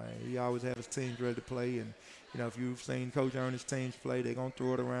 and he always has his teams ready to play. And if you've seen Coach Ernest's teams play, they're gonna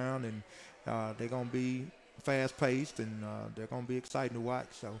throw it around, and they're gonna be fast-paced, and they're gonna be exciting to watch.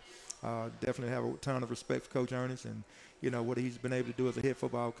 So definitely have a ton of respect for Coach Ernest, and what he's been able to do as a head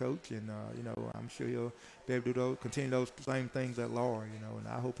football coach, and I'm sure he'll be able to continue those same things at Laurel, and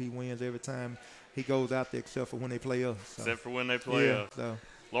I hope he wins every time he goes out there, except for when they play us. So. Except for when they play us. So.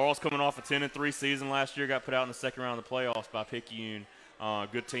 Laurel's coming off a 10-3 season last year, got put out in the second round of the playoffs by Picayune.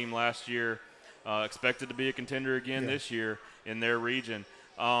 Good team last year, expected to be a contender again this year in their region.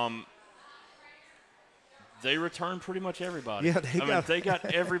 They returned pretty much everybody. Yeah, they got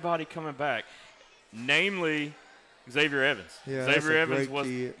everybody coming back, namely Xavier Evans. Yeah, Xavier Evans was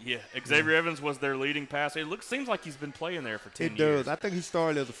Xavier Evans was their leading passer. Seems like he's been playing there for 10 years. It does. I think he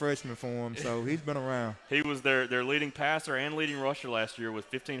started as a freshman for him, so he's been around. He was their leading passer and leading rusher last year with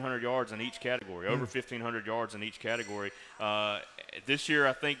 1,500 yards in each category, over 1,500 yards in each category. This year,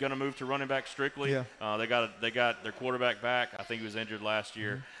 I think, going to move to running back strictly. Yeah. They got their quarterback back. I think he was injured last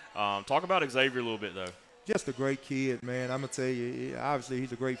year. Talk about Xavier a little bit, though. Just a great kid, man. I'm going to tell you, obviously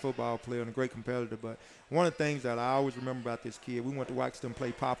he's a great football player and a great competitor, but one of the things that I always remember about this kid, we went to watch them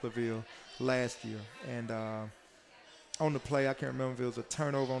play Poplarville last year, and on the play, I can't remember if it was a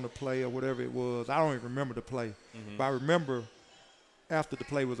turnover on the play or whatever it was. I don't even remember the play, but I remember after the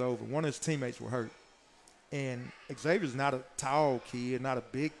play was over, one of his teammates were hurt, and Xavier's not a tall kid, not a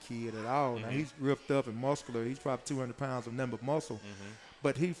big kid at all. Now, he's ripped up and muscular. He's probably 200 pounds of nothing but muscle.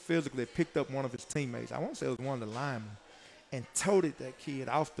 But he physically picked up one of his teammates. I won't say it was one of the linemen. and toted that kid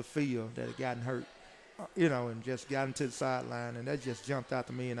off the field that had gotten hurt, and just got into the sideline. And that just jumped out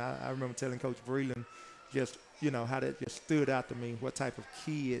to me. And I remember telling Coach Breland just, how that just stood out to me, what type of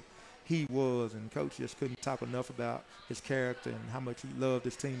kid he was. And Coach just couldn't talk enough about his character and how much he loved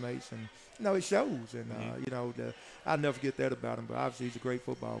his teammates. And, it shows. And, I'll never forget that about him. But obviously he's a great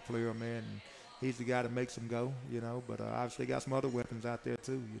football player, man. And he's the guy that makes them go, But obviously got some other weapons out there,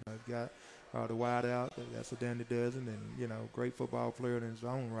 too. He's got the wide out, that's a Danny Dozen, and, great football player in his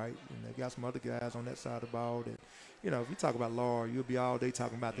own right. And they've got some other guys on that side of the ball that, if you talk about Laura, you'll be all day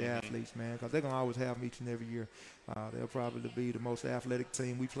talking about the athletes, man, because they're going to always have them each and every year. They'll probably be the most athletic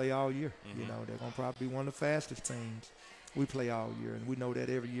team we play all year. They're going to probably be one of the fastest teams we play all year, and we know that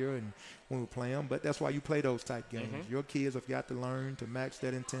every year and when we play them. But that's why you play those type games. Your kids have got to learn to match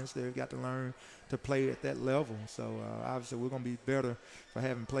that intensity. They've got to learn to play at that level. So, obviously, we're going to be better for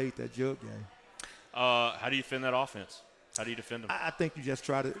having played that Jug game. How do you defend that offense? How do you defend them? I think you just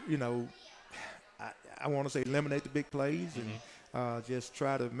try to, I want to say eliminate the big plays and just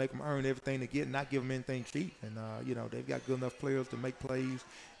try to make them earn everything they get and not give them anything cheap. And, they've got good enough players to make plays,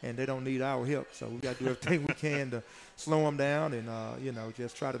 and they don't need our help. So we got to do everything we can to slow them down and,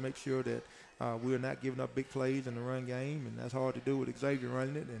 just try to make sure that we're not giving up big plays in the run game, and that's hard to do with Xavier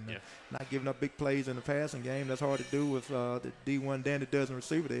running it, and not giving up big plays in the passing game. That's hard to do with the D1 Danny Dozen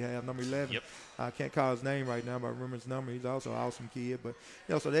receiver they have, number 11. I can't call his name right now, but I remember his number. He's also an awesome kid. But,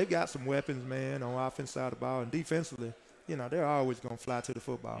 so they've got some weapons, man, on offense side of the ball. And defensively, they're always going to fly to the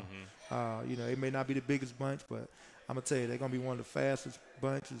football. It may not be the biggest bunch, but I'm going to tell you, they're going to be one of the fastest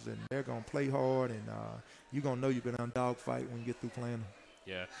bunches, and they're going to play hard, and you're going to know you've been on a dogfight when you get through playing them.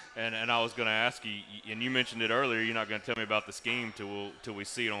 Yeah, and I was going to ask you, and you mentioned it earlier, you're not going to tell me about the scheme till we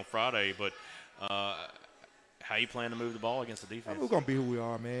see it on Friday, but how you plan to move the ball against the defense? We're going to be who we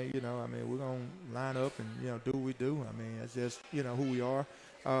are, man. We're going to line up and, do what we do. It's just, who we are.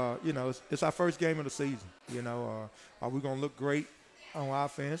 It's our first game of the season. Are we going to look great on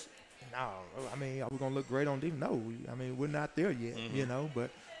offense? No. Are we going to look great on defense? No. We're not there yet,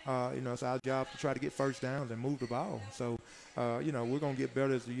 but it's our job to try to get first downs and move the ball. So, we're going to get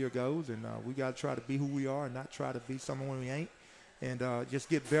better as the year goes, and we got to try to be who we are and not try to be someone we ain't, and just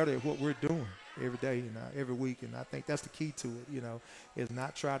get better at what we're doing every day and every week. And I think that's the key to it, is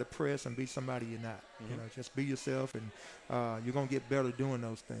not try to press and be somebody you're not. Just be yourself, and you're going to get better doing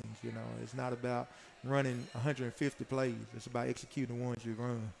those things. It's not about running 150 plays. It's about executing the ones you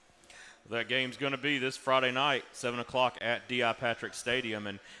run. That game's going to be this Friday night, 7 o'clock at D.I. Patrick Stadium.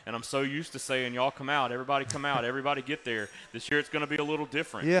 And I'm so used to saying, y'all come out, everybody come out, everybody get there. This year it's going to be a little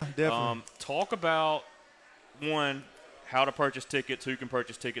different. Yeah, definitely. Talk about, one, how to purchase tickets, who can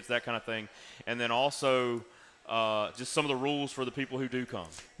purchase tickets, that kind of thing. And then also just some of the rules for the people who do come.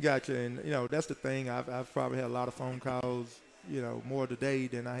 Gotcha. And, that's the thing. I've probably had a lot of phone calls, more today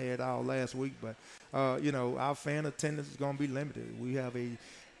than I had all last week. But, our fan attendance is going to be limited. We have a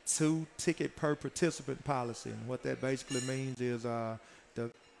 2 ticket per participant policy, and what that basically means is the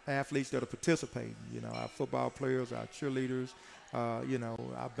athletes that are participating, our football players, our cheerleaders,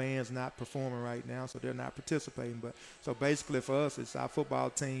 our band's not performing right now, so they're not participating. But so basically for us, it's our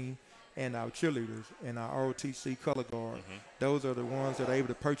football team and our cheerleaders and our ROTC color guard. Those are the ones that are able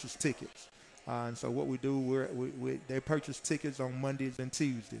to purchase tickets. And so what we do, they purchase tickets on Mondays and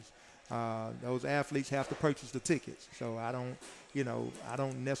Tuesdays. Those athletes have to purchase the tickets. So I don't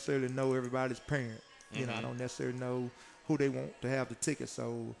necessarily know everybody's parent. I don't necessarily know who they want to have the tickets.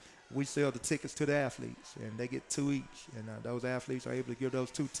 So we sell the tickets to the athletes, and they get 2 each. And those athletes are able to give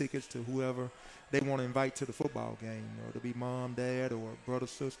those 2 tickets to whoever they want to invite to the football game, or to be mom, dad, or brother,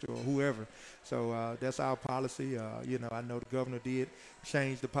 sister, or whoever. So that's our policy. I know the governor did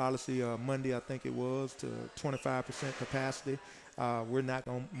change the policy Monday, I think it was, to 25% capacity. We're not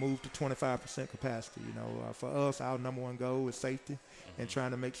going to move to 25% capacity. For us, our number one goal is safety and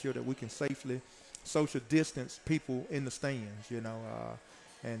trying to make sure that we can safely social distance people in the stands,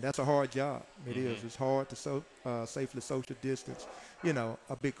 and that's a hard job. It is. It's hard to safely social distance,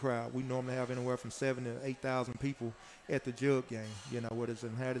 a big crowd. We normally have anywhere from 7,000 to 8,000 people at the Jug game, whether it's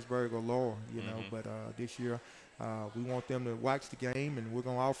in Hattiesburg or Laurel, but this year we want them to watch the game, and we're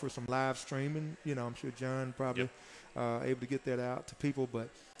going to offer some live streaming. I'm sure John probably able to get that out to people, but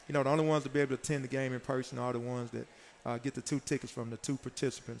the only ones to be able to attend the game in person are the ones that get the 2 tickets from the 2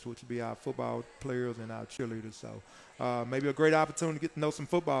 participants, which would be our football players and our cheerleaders. So maybe a great opportunity to get to know some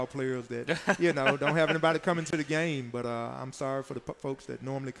football players that don't have anybody coming to the game, but I'm sorry for the folks that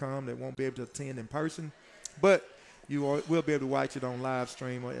normally come that won't be able to attend in person, but you will be able to watch it on live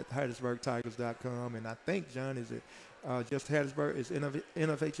stream at HattiesburgTigers.com. And I think, John, is it just Hattiesburg? Is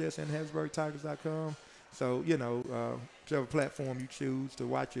NFHS and HattiesburgTigers.com? So, whichever platform you choose to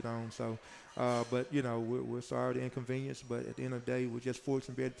watch it on. So, but, we're sorry the inconvenience, but at the end of the day, we're just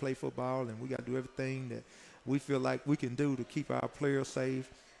fortunate to be able to play football, and we got to do everything that we feel like we can do to keep our players safe,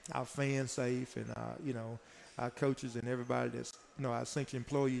 our fans safe, and, our coaches and everybody that's, our essential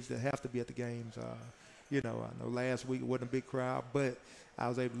employees that have to be at the games. I know last week it wasn't a big crowd, but I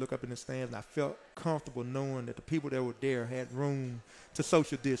was able to look up in the stands, and I felt comfortable knowing that the people that were there had room to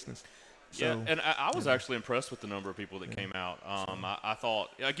social distance. Yeah, So, and I was actually impressed with the number of people that came out. I thought,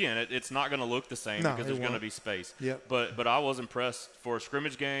 again, it's not going to look the same because there's going to be space. Yep. But I was impressed for a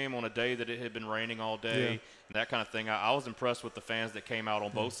scrimmage game on a day that it had been raining all day and that kind of thing. I was impressed with the fans that came out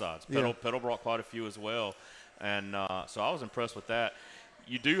on both sides. Pedal brought quite a few as well, and so I was impressed with that.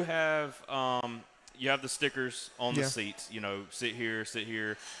 You do have you have the stickers on the seats. Sit here, sit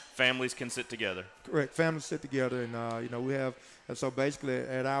here. Families can sit together. Correct. Families sit together, and we have. And so basically,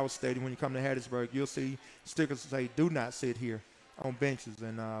 at our stadium, when you come to Hattiesburg, you'll see stickers that say "Do not sit here" on benches.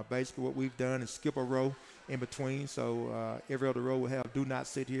 And basically, what we've done is skip a row in between. So every other row will have "Do not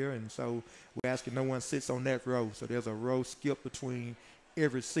sit here," and so we're asking no one sits on that row. So there's a row skip between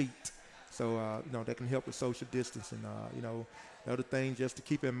every seat. So that can help with social distancing. The other thing just to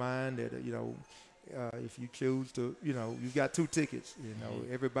keep in mind that if you choose to, you've got 2 tickets.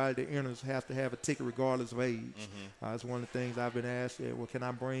 Everybody that enters has to have a ticket regardless of age. It's one of the things I've been asked. Well, can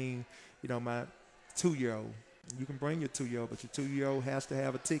I bring, my 2-year-old? You can bring your 2-year-old, but your 2-year-old has to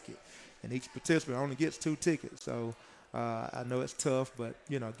have a ticket, and each participant only gets 2 tickets. So I know it's tough, but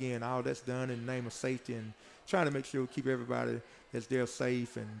again, all that's done in the name of safety and trying to make sure we keep everybody that's there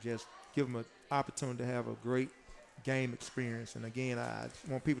safe and just give them an opportunity to have a great game experience. And again, I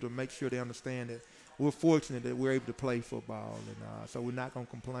want people to make sure they understand that we're fortunate that we're able to play football, and so we're not going to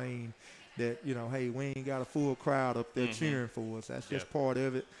complain that hey, we ain't got a full crowd up there cheering for us. That's just part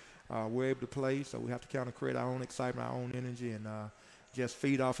of it. We're able to play, so we have to kind of create our own excitement, our own energy, and just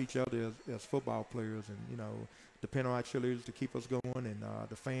feed off each other as football players, and depend on our cheerleaders to keep us going, and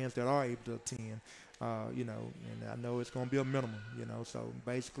the fans that are able to attend, and I know it's going to be a minimum, so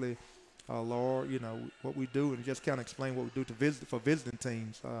basically. Lord, what we do, and just kind of explain what we do for visiting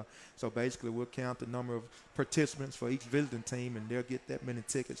teams. So basically, we'll count the number of participants for each visiting team, and they'll get that many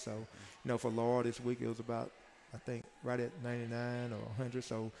tickets. So, for Laura this week, it was about, I think, right at 99 or 100.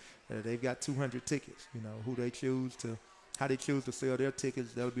 So they've got 200 tickets. How they choose to sell their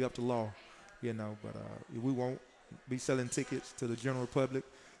tickets, that'll be up to law. But we won't be selling tickets to the general public.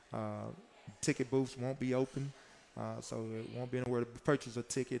 Ticket booths won't be open. So it won't be anywhere to purchase a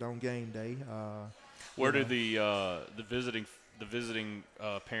ticket on game day. Where do the visiting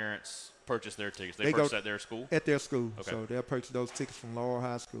parents purchase their tickets? They purchase at their school? At their school. Okay. So they'll purchase those tickets from Laurel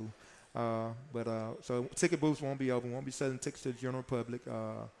High School. So ticket booths won't be open. Won't be selling tickets to the general public.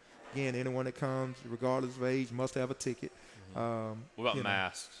 Again, anyone that comes, regardless of age, must have a ticket. What about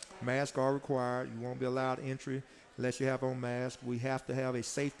masks? Masks are required. You won't be allowed entry unless you have on mask. We have to have a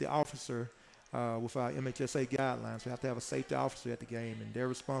safety officer. With our MHSA guidelines, we have to have a safety officer at the game, and their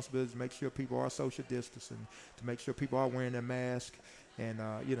responsibility is to make sure people are social distancing, to make sure people are wearing their mask, and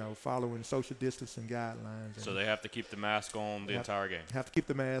following social distancing guidelines. So they have to keep the mask on the entire game. Have to keep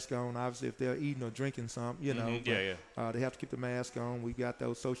the mask on. Obviously, if they're eating or drinking something, they have to keep the mask on. We've got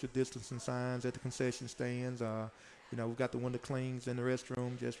those social distancing signs at the concession stands. We've got the window cleans in the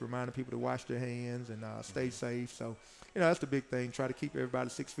restroom, just reminding people to wash their hands and stay safe. So, that's the big thing. Try to keep everybody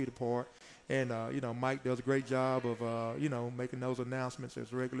 6 feet apart. And, Mike does a great job of, making those announcements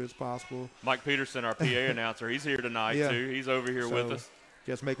as regular as possible. Mike Peterson, our PA announcer, he's here tonight, too. He's over here with us.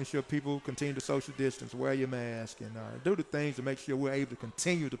 Just making sure people continue to social distance, wear your mask, and do the things to make sure we're able to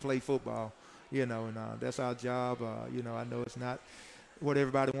continue to play football, and that's our job. I know it's not what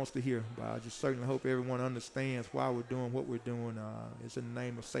everybody wants to hear, but I just certainly hope everyone understands why we're doing what we're doing. It's in the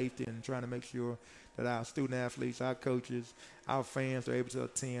name of safety and trying to make sure that our student athletes, our coaches, our fans are able to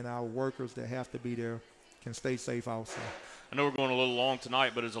attend, our workers that have to be there can stay safe also. I know we're going a little long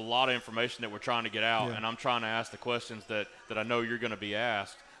tonight, but there's a lot of information that we're trying to get out, and I'm trying to ask the questions that I know you're going to be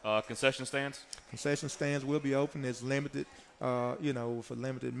asked. Concession stands? Concession stands will be open. It's limited, with a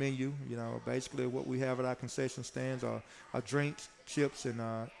limited menu. Basically what we have at our concession stands are drinks, chips,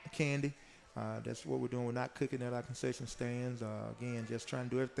 and candy. That's what we're doing. We're not cooking at our concession stands. Again, just trying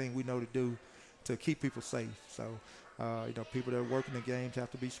to do everything we know to do to keep people safe. So, people that are working the games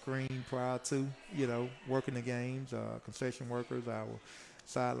have to be screened prior to, working the games. Concession workers, our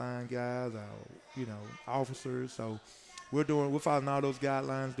sideline guys, our, officers. So we're following all those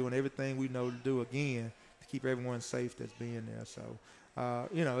guidelines, doing everything we know to do, again, to keep everyone safe that's being there. So,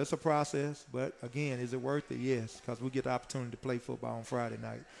 it's a process, but again, is it worth it? Yes, because we get the opportunity to play football on Friday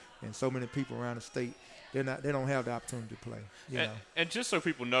night, and so many people around the state they don't have the opportunity to play. You know. And just so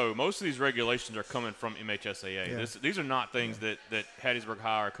people know, most of these regulations are coming from MHSAA. Yeah. These are not things that Hattiesburg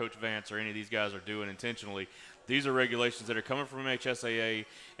High or Coach Vance or any of these guys are doing intentionally. These are regulations that are coming from MHSAA,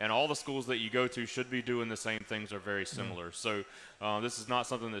 and all the schools that you go to should be doing the same things or very similar. So this is not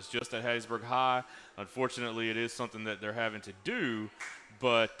something that's just at Hattiesburg High. Unfortunately, it is something that they're having to do,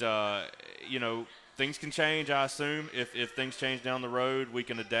 but, things can change, I assume. If things change down the road, we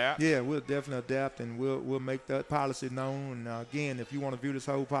can adapt. Yeah, we'll definitely adapt, and we'll make that policy known. And, again, if you want to view this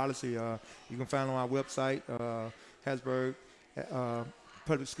whole policy, you can find it on our website, Hattiesburg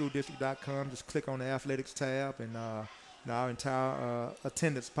publicschooldistrict.com. Just click on the athletics tab, and our entire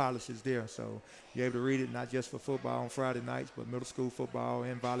attendance policy is there. So you're able to read it, not just for football on Friday nights, but middle school football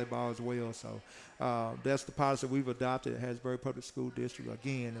and volleyball as well. So that's the policy we've adopted at Hattiesburg Public School District.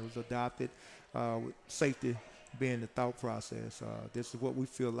 Again, it was adopted with safety being the thought process. This is what we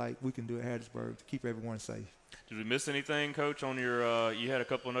feel like we can do at Hattiesburg to keep everyone safe. Did we miss anything, Coach, on your you had a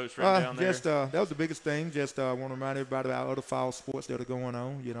couple of notes written down there? That was the biggest thing. Just want to remind everybody about other fall sports that are going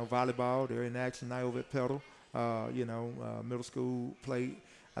on. Volleyball, they're in action now over at Petal. Middle school played,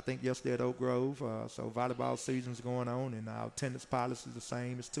 I think, yesterday at Oak Grove. So volleyball season's going on, and our attendance policy is the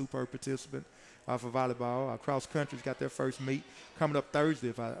same. It's 2 per participant for volleyball. Cross country's got their first meet coming up Thursday,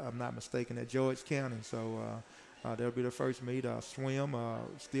 if I'm not mistaken, at George County. So that'll be the first meet. Swim,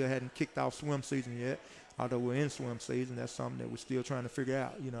 still hadn't kicked off swim season yet. Although we're in swim season, that's something that we're still trying to figure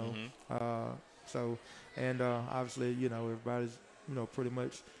out, obviously, everybody's, pretty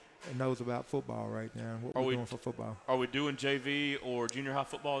much knows about football right now, what we're doing for football. Are we doing JV or junior high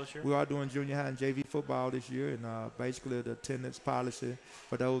football this year? We are doing junior high and JV football this year, and basically the attendance policy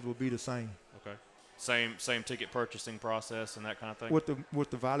for those will be the same. Okay. Same ticket purchasing process and that kind of thing? With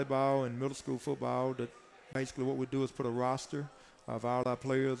the volleyball and middle school football, basically what we do is put a roster of all our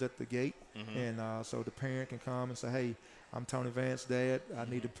players at the gate, and so the parent can come and say, hey, I'm Tony Vance's dad. I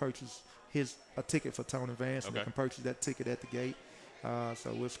need to purchase a ticket for Tony Vance, and they can purchase that ticket at the gate.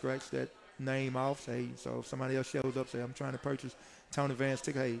 So we'll scratch that name off. Say, so if somebody else shows up, say, I'm trying to purchase Tony Vance's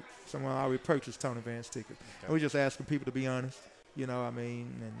ticket. Hey, someone already purchased Tony Vance's ticket. Okay. And we're just asking people to be honest, and,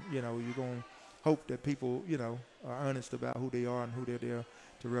 you're going to hope that people, are honest about who they are and who they're there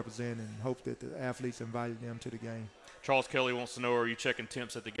to represent, and hope that the athletes invited them to the game. Charles Kelly wants to know, are you checking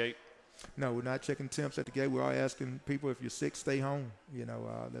temps at the gate? No, we're not checking temps at the gate. We're all asking people, if you're sick, stay home.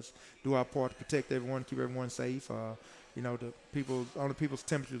 Let's do our part to protect everyone, keep everyone safe. The only people's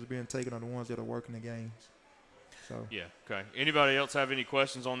temperatures are being taken are the ones that are working the games. So. Yeah, okay. Anybody else have any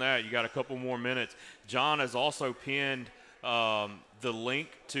questions on that? You got a couple more minutes. John has also pinned the link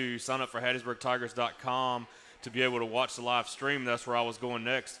to sign up for HattiesburgTigers.com to be able to watch the live stream. That's where I was going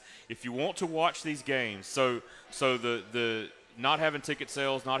next. If you want to watch these games, so the not having ticket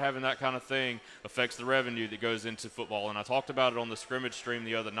sales, not having that kind of thing affects the revenue that goes into football. And I talked about it on the scrimmage stream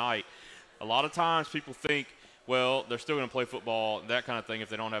the other night. A lot of times people think, well, they're still going to play football, that kind of thing, if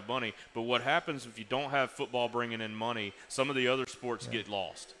they don't have money. But what happens if you don't have football bringing in money, some of the other sports get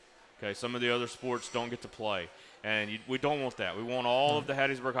lost. Okay, some of the other sports don't get to play. And we don't want that. We want all of the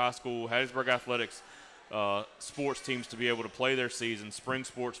Hattiesburg High School, Hattiesburg Athletics sports teams to be able to play their season, spring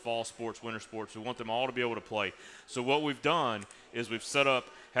sports, fall sports, winter sports. We want them all to be able to play. So what we've done is we've set up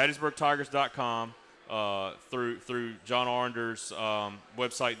HattiesburgTigers.com through John Arnder's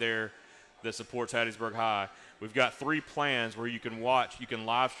website there that supports Hattiesburg High. We've got 3 plans where you can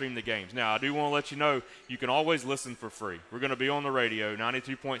live stream the games. Now, I do want to let you know, you can always listen for free. We're going to be on the radio,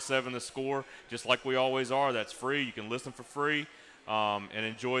 92.7 The Score, just like we always are. That's free. You can listen for free and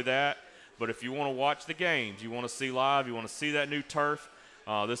enjoy that. But if you want to watch the games, you want to see live, you want to see that new turf,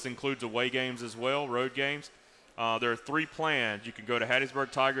 this includes away games as well, road games. There are 3 plans. You can go to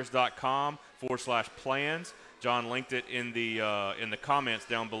HattiesburgTigers.com/plans. John linked it in the comments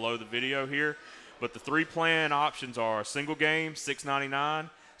down below the video here. But the 3 plan options are a single game, $6.99.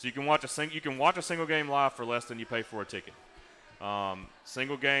 So you can watch a single game live for less than you pay for a ticket.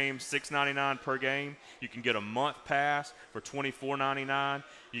 Single game, $6.99 per game. You can get a month pass for $24.99.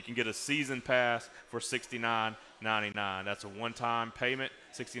 You can get a season pass for $69.99. That's a one-time payment,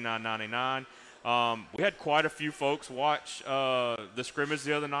 $69.99. We had quite a few folks watch the scrimmage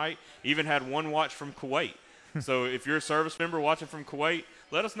the other night. Even had one watch from Kuwait. So if you're a service member watching from Kuwait,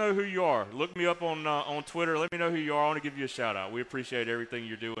 let us know who you are. Look me up on Twitter. Let me know who you are. I want to give you a shout-out. We appreciate everything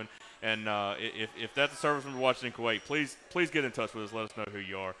you're doing. And if that's a service member watching in Kuwait, please get in touch with us. Let us know who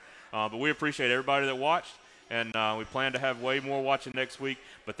you are. But we appreciate everybody that watched, and we plan to have way more watching next week.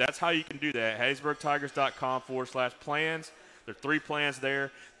 But that's how you can do that, HattiesburgTigers.com/plans. There are 3 plans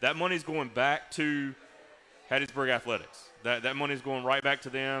there. That money's going back to Hattiesburg Athletics. That money's going right back to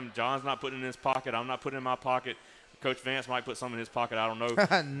them. John's not putting it in his pocket. I'm not putting it in my pocket. Coach Vance might put some in his pocket. I don't know.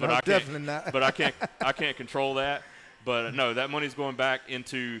 No, but definitely not. But I can't control that. But no, that money's going back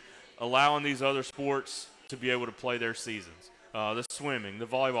into allowing these other sports to be able to play their seasons. The swimming, the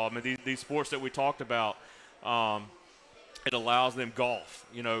volleyball. I mean, these sports that we talked about. It allows them golf.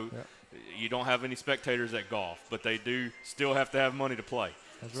 You know, you don't have any spectators at golf, but they do still have to have money to play.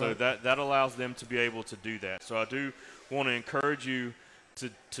 That's so right. that allows them to be able to do that. So I do want to encourage you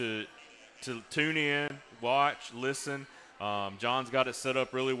to tune in, watch, listen. John's got it set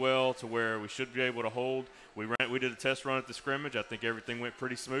up really well to where we should be able to hold. We did a test run at the scrimmage. I think everything went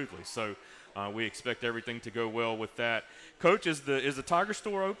pretty smoothly. So we expect everything to go well with that. Coach, is the Tiger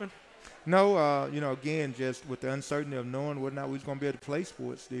store open? No, again, just with the uncertainty of knowing whether or not we was going to be able to play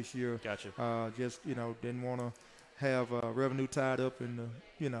sports this year. Gotcha. Just, didn't want to have revenue tied up in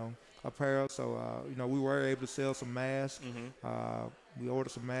the, apparel. So, we were able to sell some masks. Mm-hmm. We ordered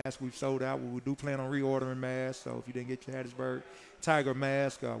some masks. We've sold out. We do plan on reordering masks. So if you didn't get your Hattiesburg Tiger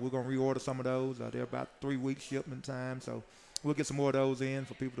mask, we're going to reorder some of those. They're about 3 weeks shipment time. So we'll get some more of those in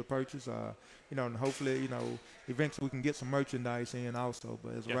for people to purchase. And hopefully, eventually we can get some merchandise in also.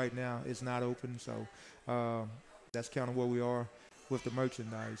 But as of right now, it's not open. So that's kind of where we are with the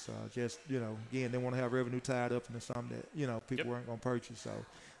merchandise. Again, they want to have revenue tied up into something that, people weren't going to purchase. So,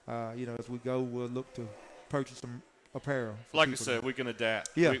 as we go, we'll look to purchase some apparel. Like I said, we can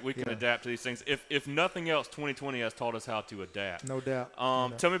adapt. Yeah, we can adapt to these things. If nothing else, 2020 has taught us how to adapt. No doubt.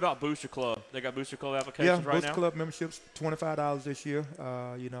 Tell me about Booster Club. They got Booster Club applications right now? Yeah, Booster Club memberships, $25 this year.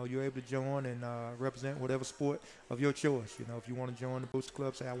 You're able to join and represent whatever sport of your choice. If you want to join the Booster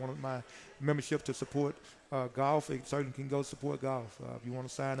Club, say I want my membership to support golf, it certainly can go support golf. If you want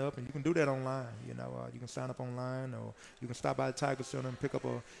to sign up, and you can do that online. You can sign up online, or you can stop by the Tiger Center and pick up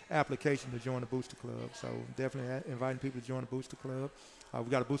an application to join the Booster Club. So definitely inviting people to join the Booster Club. We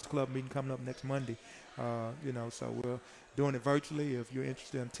got a Booster Club meeting coming up next Monday. So we're doing it virtually. If you're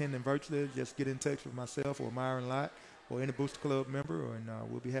interested in attending virtually, just get in touch with myself or Myron Lott or any Booster Club member, and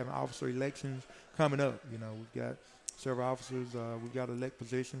we'll be having officer elections coming up. We've got several officers. We've got elect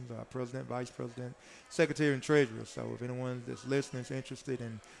positions, president, vice president, secretary, and treasurer. So if anyone that's listening is interested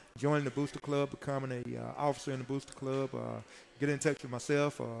in joining the Booster Club, becoming an officer in the Booster Club, get in touch with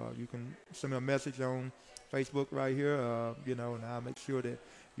myself. You can send me a message on Facebook right here, and I'll make sure that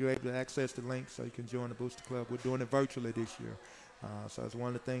you're able to access the link so you can join the Booster Club. We're doing it virtually this year. So it's one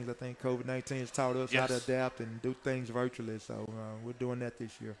of the things I think COVID-19 has taught us how to adapt and do things virtually. So we're doing that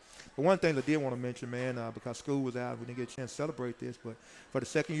this year. But one thing I did want to mention, man, because school was out, we didn't get a chance to celebrate this, but for the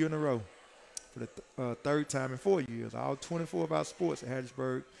second year in a row, for the third time in 4 years, all 24 of our sports at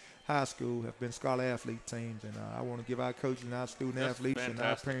Hattiesburg High School have been scholar athlete teams. And I want to give our coaches and our student athletes and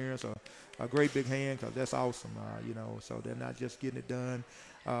our parents a great big hand, because that's awesome, so they're not just getting it done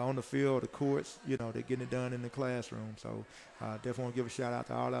on the field, the courts, they're getting it done in the classroom. So definitely want to give a shout out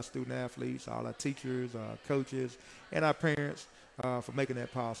to all our student athletes, all our teachers, coaches, and our parents for making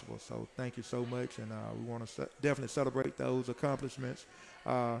that possible. So thank you so much, and we want to definitely celebrate those accomplishments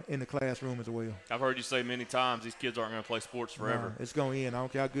in the classroom as well. I've heard you say many times these kids aren't going to play sports forever. No, it's going in. I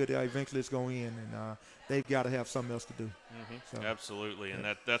don't care how good they are. Eventually it's going in, and they've got to have something else to do. Mm-hmm. So, absolutely, and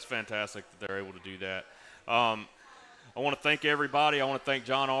that's fantastic that they're able to do that. I want to thank everybody. I want to thank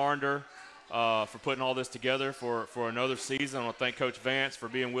John Arnder for putting all this together for another season. I want to thank Coach Vance for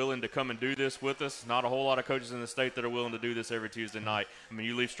being willing to come and do this with us. Not a whole lot of coaches in the state that are willing to do this every Tuesday night. I mean,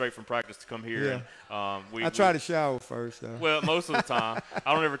 you leave straight from practice to come here. Yeah. And, I try to shower first, though. Well, most of the time.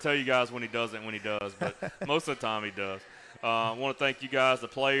 I don't ever tell you guys when he doesn't, when he does, but most of the time he does. I want to thank you guys, the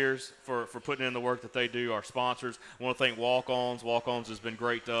players, for putting in the work that they do, our sponsors. I want to thank Walk-Ons. Walk-Ons has been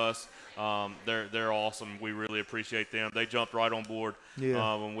great to us. They're awesome. We really appreciate them. They jumped right on board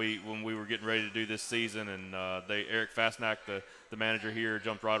when we were getting ready to do this season, and Eric Fastnack, the manager here,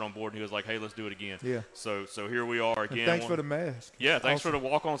 jumped right on board, and he was like, "Hey, let's do it again." Yeah. So here we are again. And thanks for the mask. Yeah, thanks for the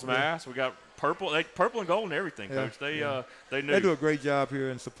Walk-Ons mask. We got purple and gold and everything, Coach. They knew. They do a great job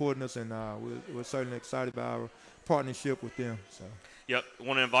here in supporting us, and we're certainly excited about our partnership with them. So. Yep. I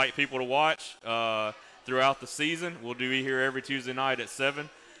want to invite people to watch throughout the season. We'll be here every Tuesday night at 7.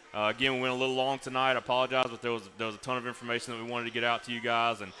 Again, we went a little long tonight. I apologize, but there was a ton of information that we wanted to get out to you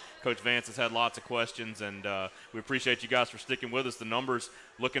guys, and Coach Vance has had lots of questions, and we appreciate you guys for sticking with us. The numbers,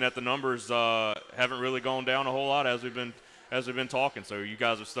 looking at the numbers, haven't really gone down a whole lot as we've been talking. So you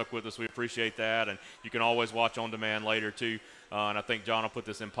guys have stuck with us. We appreciate that, and you can always watch on demand later too. And I think John will put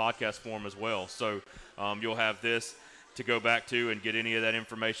this in podcast form as well. So you'll have this to go back to and get any of that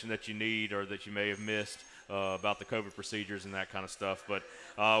information that you need or that you may have missed about the COVID procedures and that kind of stuff. But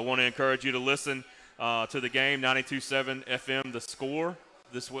I want to encourage you to listen to the game, 92.7 FM, The Score,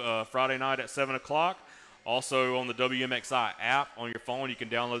 this Friday night at 7 o'clock. Also on the WMXI app on your phone. You can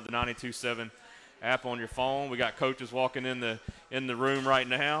download the 92.7 app on your phone. We got coaches walking in the room right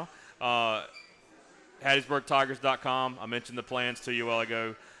now. HattiesburgTigers.com. I mentioned the plans to you a while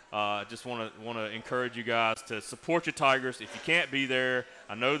ago. Just want to encourage you guys to support your Tigers. If you can't be there,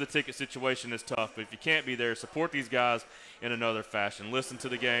 I know the ticket situation is tough, but if you can't be there, support these guys in another fashion. Listen to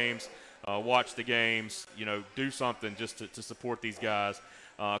the games, watch the games, do something just to support these guys.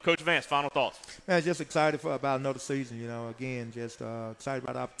 Coach Vance, final thoughts. Man, just excited about another season, Again, just excited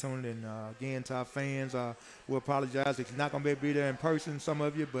about the opportunity. And, again, to our fans, we apologize if you're not going to be there in person, some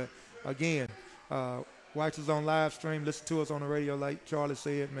of you. But, again, watch us on live stream, listen to us on the radio like Charlie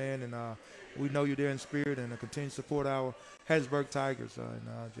said, man. And we know you're there in spirit and continue to support our Hattiesburg Tigers.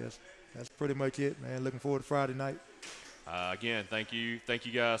 That's pretty much it, man. Looking forward to Friday night. Again, thank you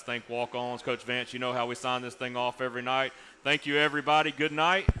guys. Thank walk-ons. Coach Vance, you know how we sign this thing off every night. Thank you, everybody. Good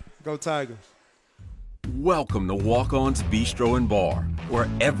night. Go Tigers. Welcome to Walk-On's Bistro and Bar, where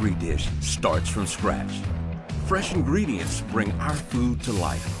every dish starts from scratch. Fresh ingredients bring our food to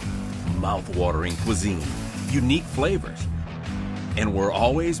life. Mouth-watering cuisine, unique flavors. And we're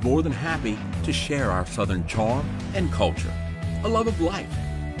always more than happy to share our Southern charm and culture. A love of life,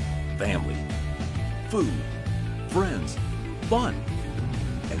 family, food, friends, fun,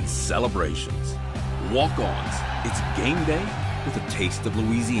 and celebrations. Walk-Ons, it's game day with a taste of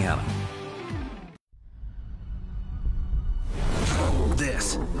Louisiana.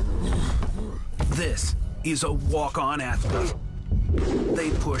 This is a walk-on athlete.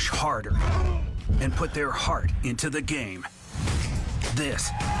 They push harder and put their heart into the game.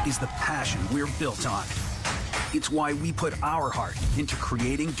 This is the passion we're built on. It's why we put our heart into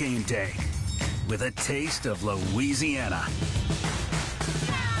creating game day with a taste of Louisiana.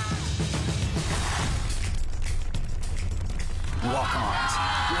 Walk-ons,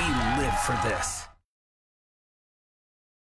 we live for this.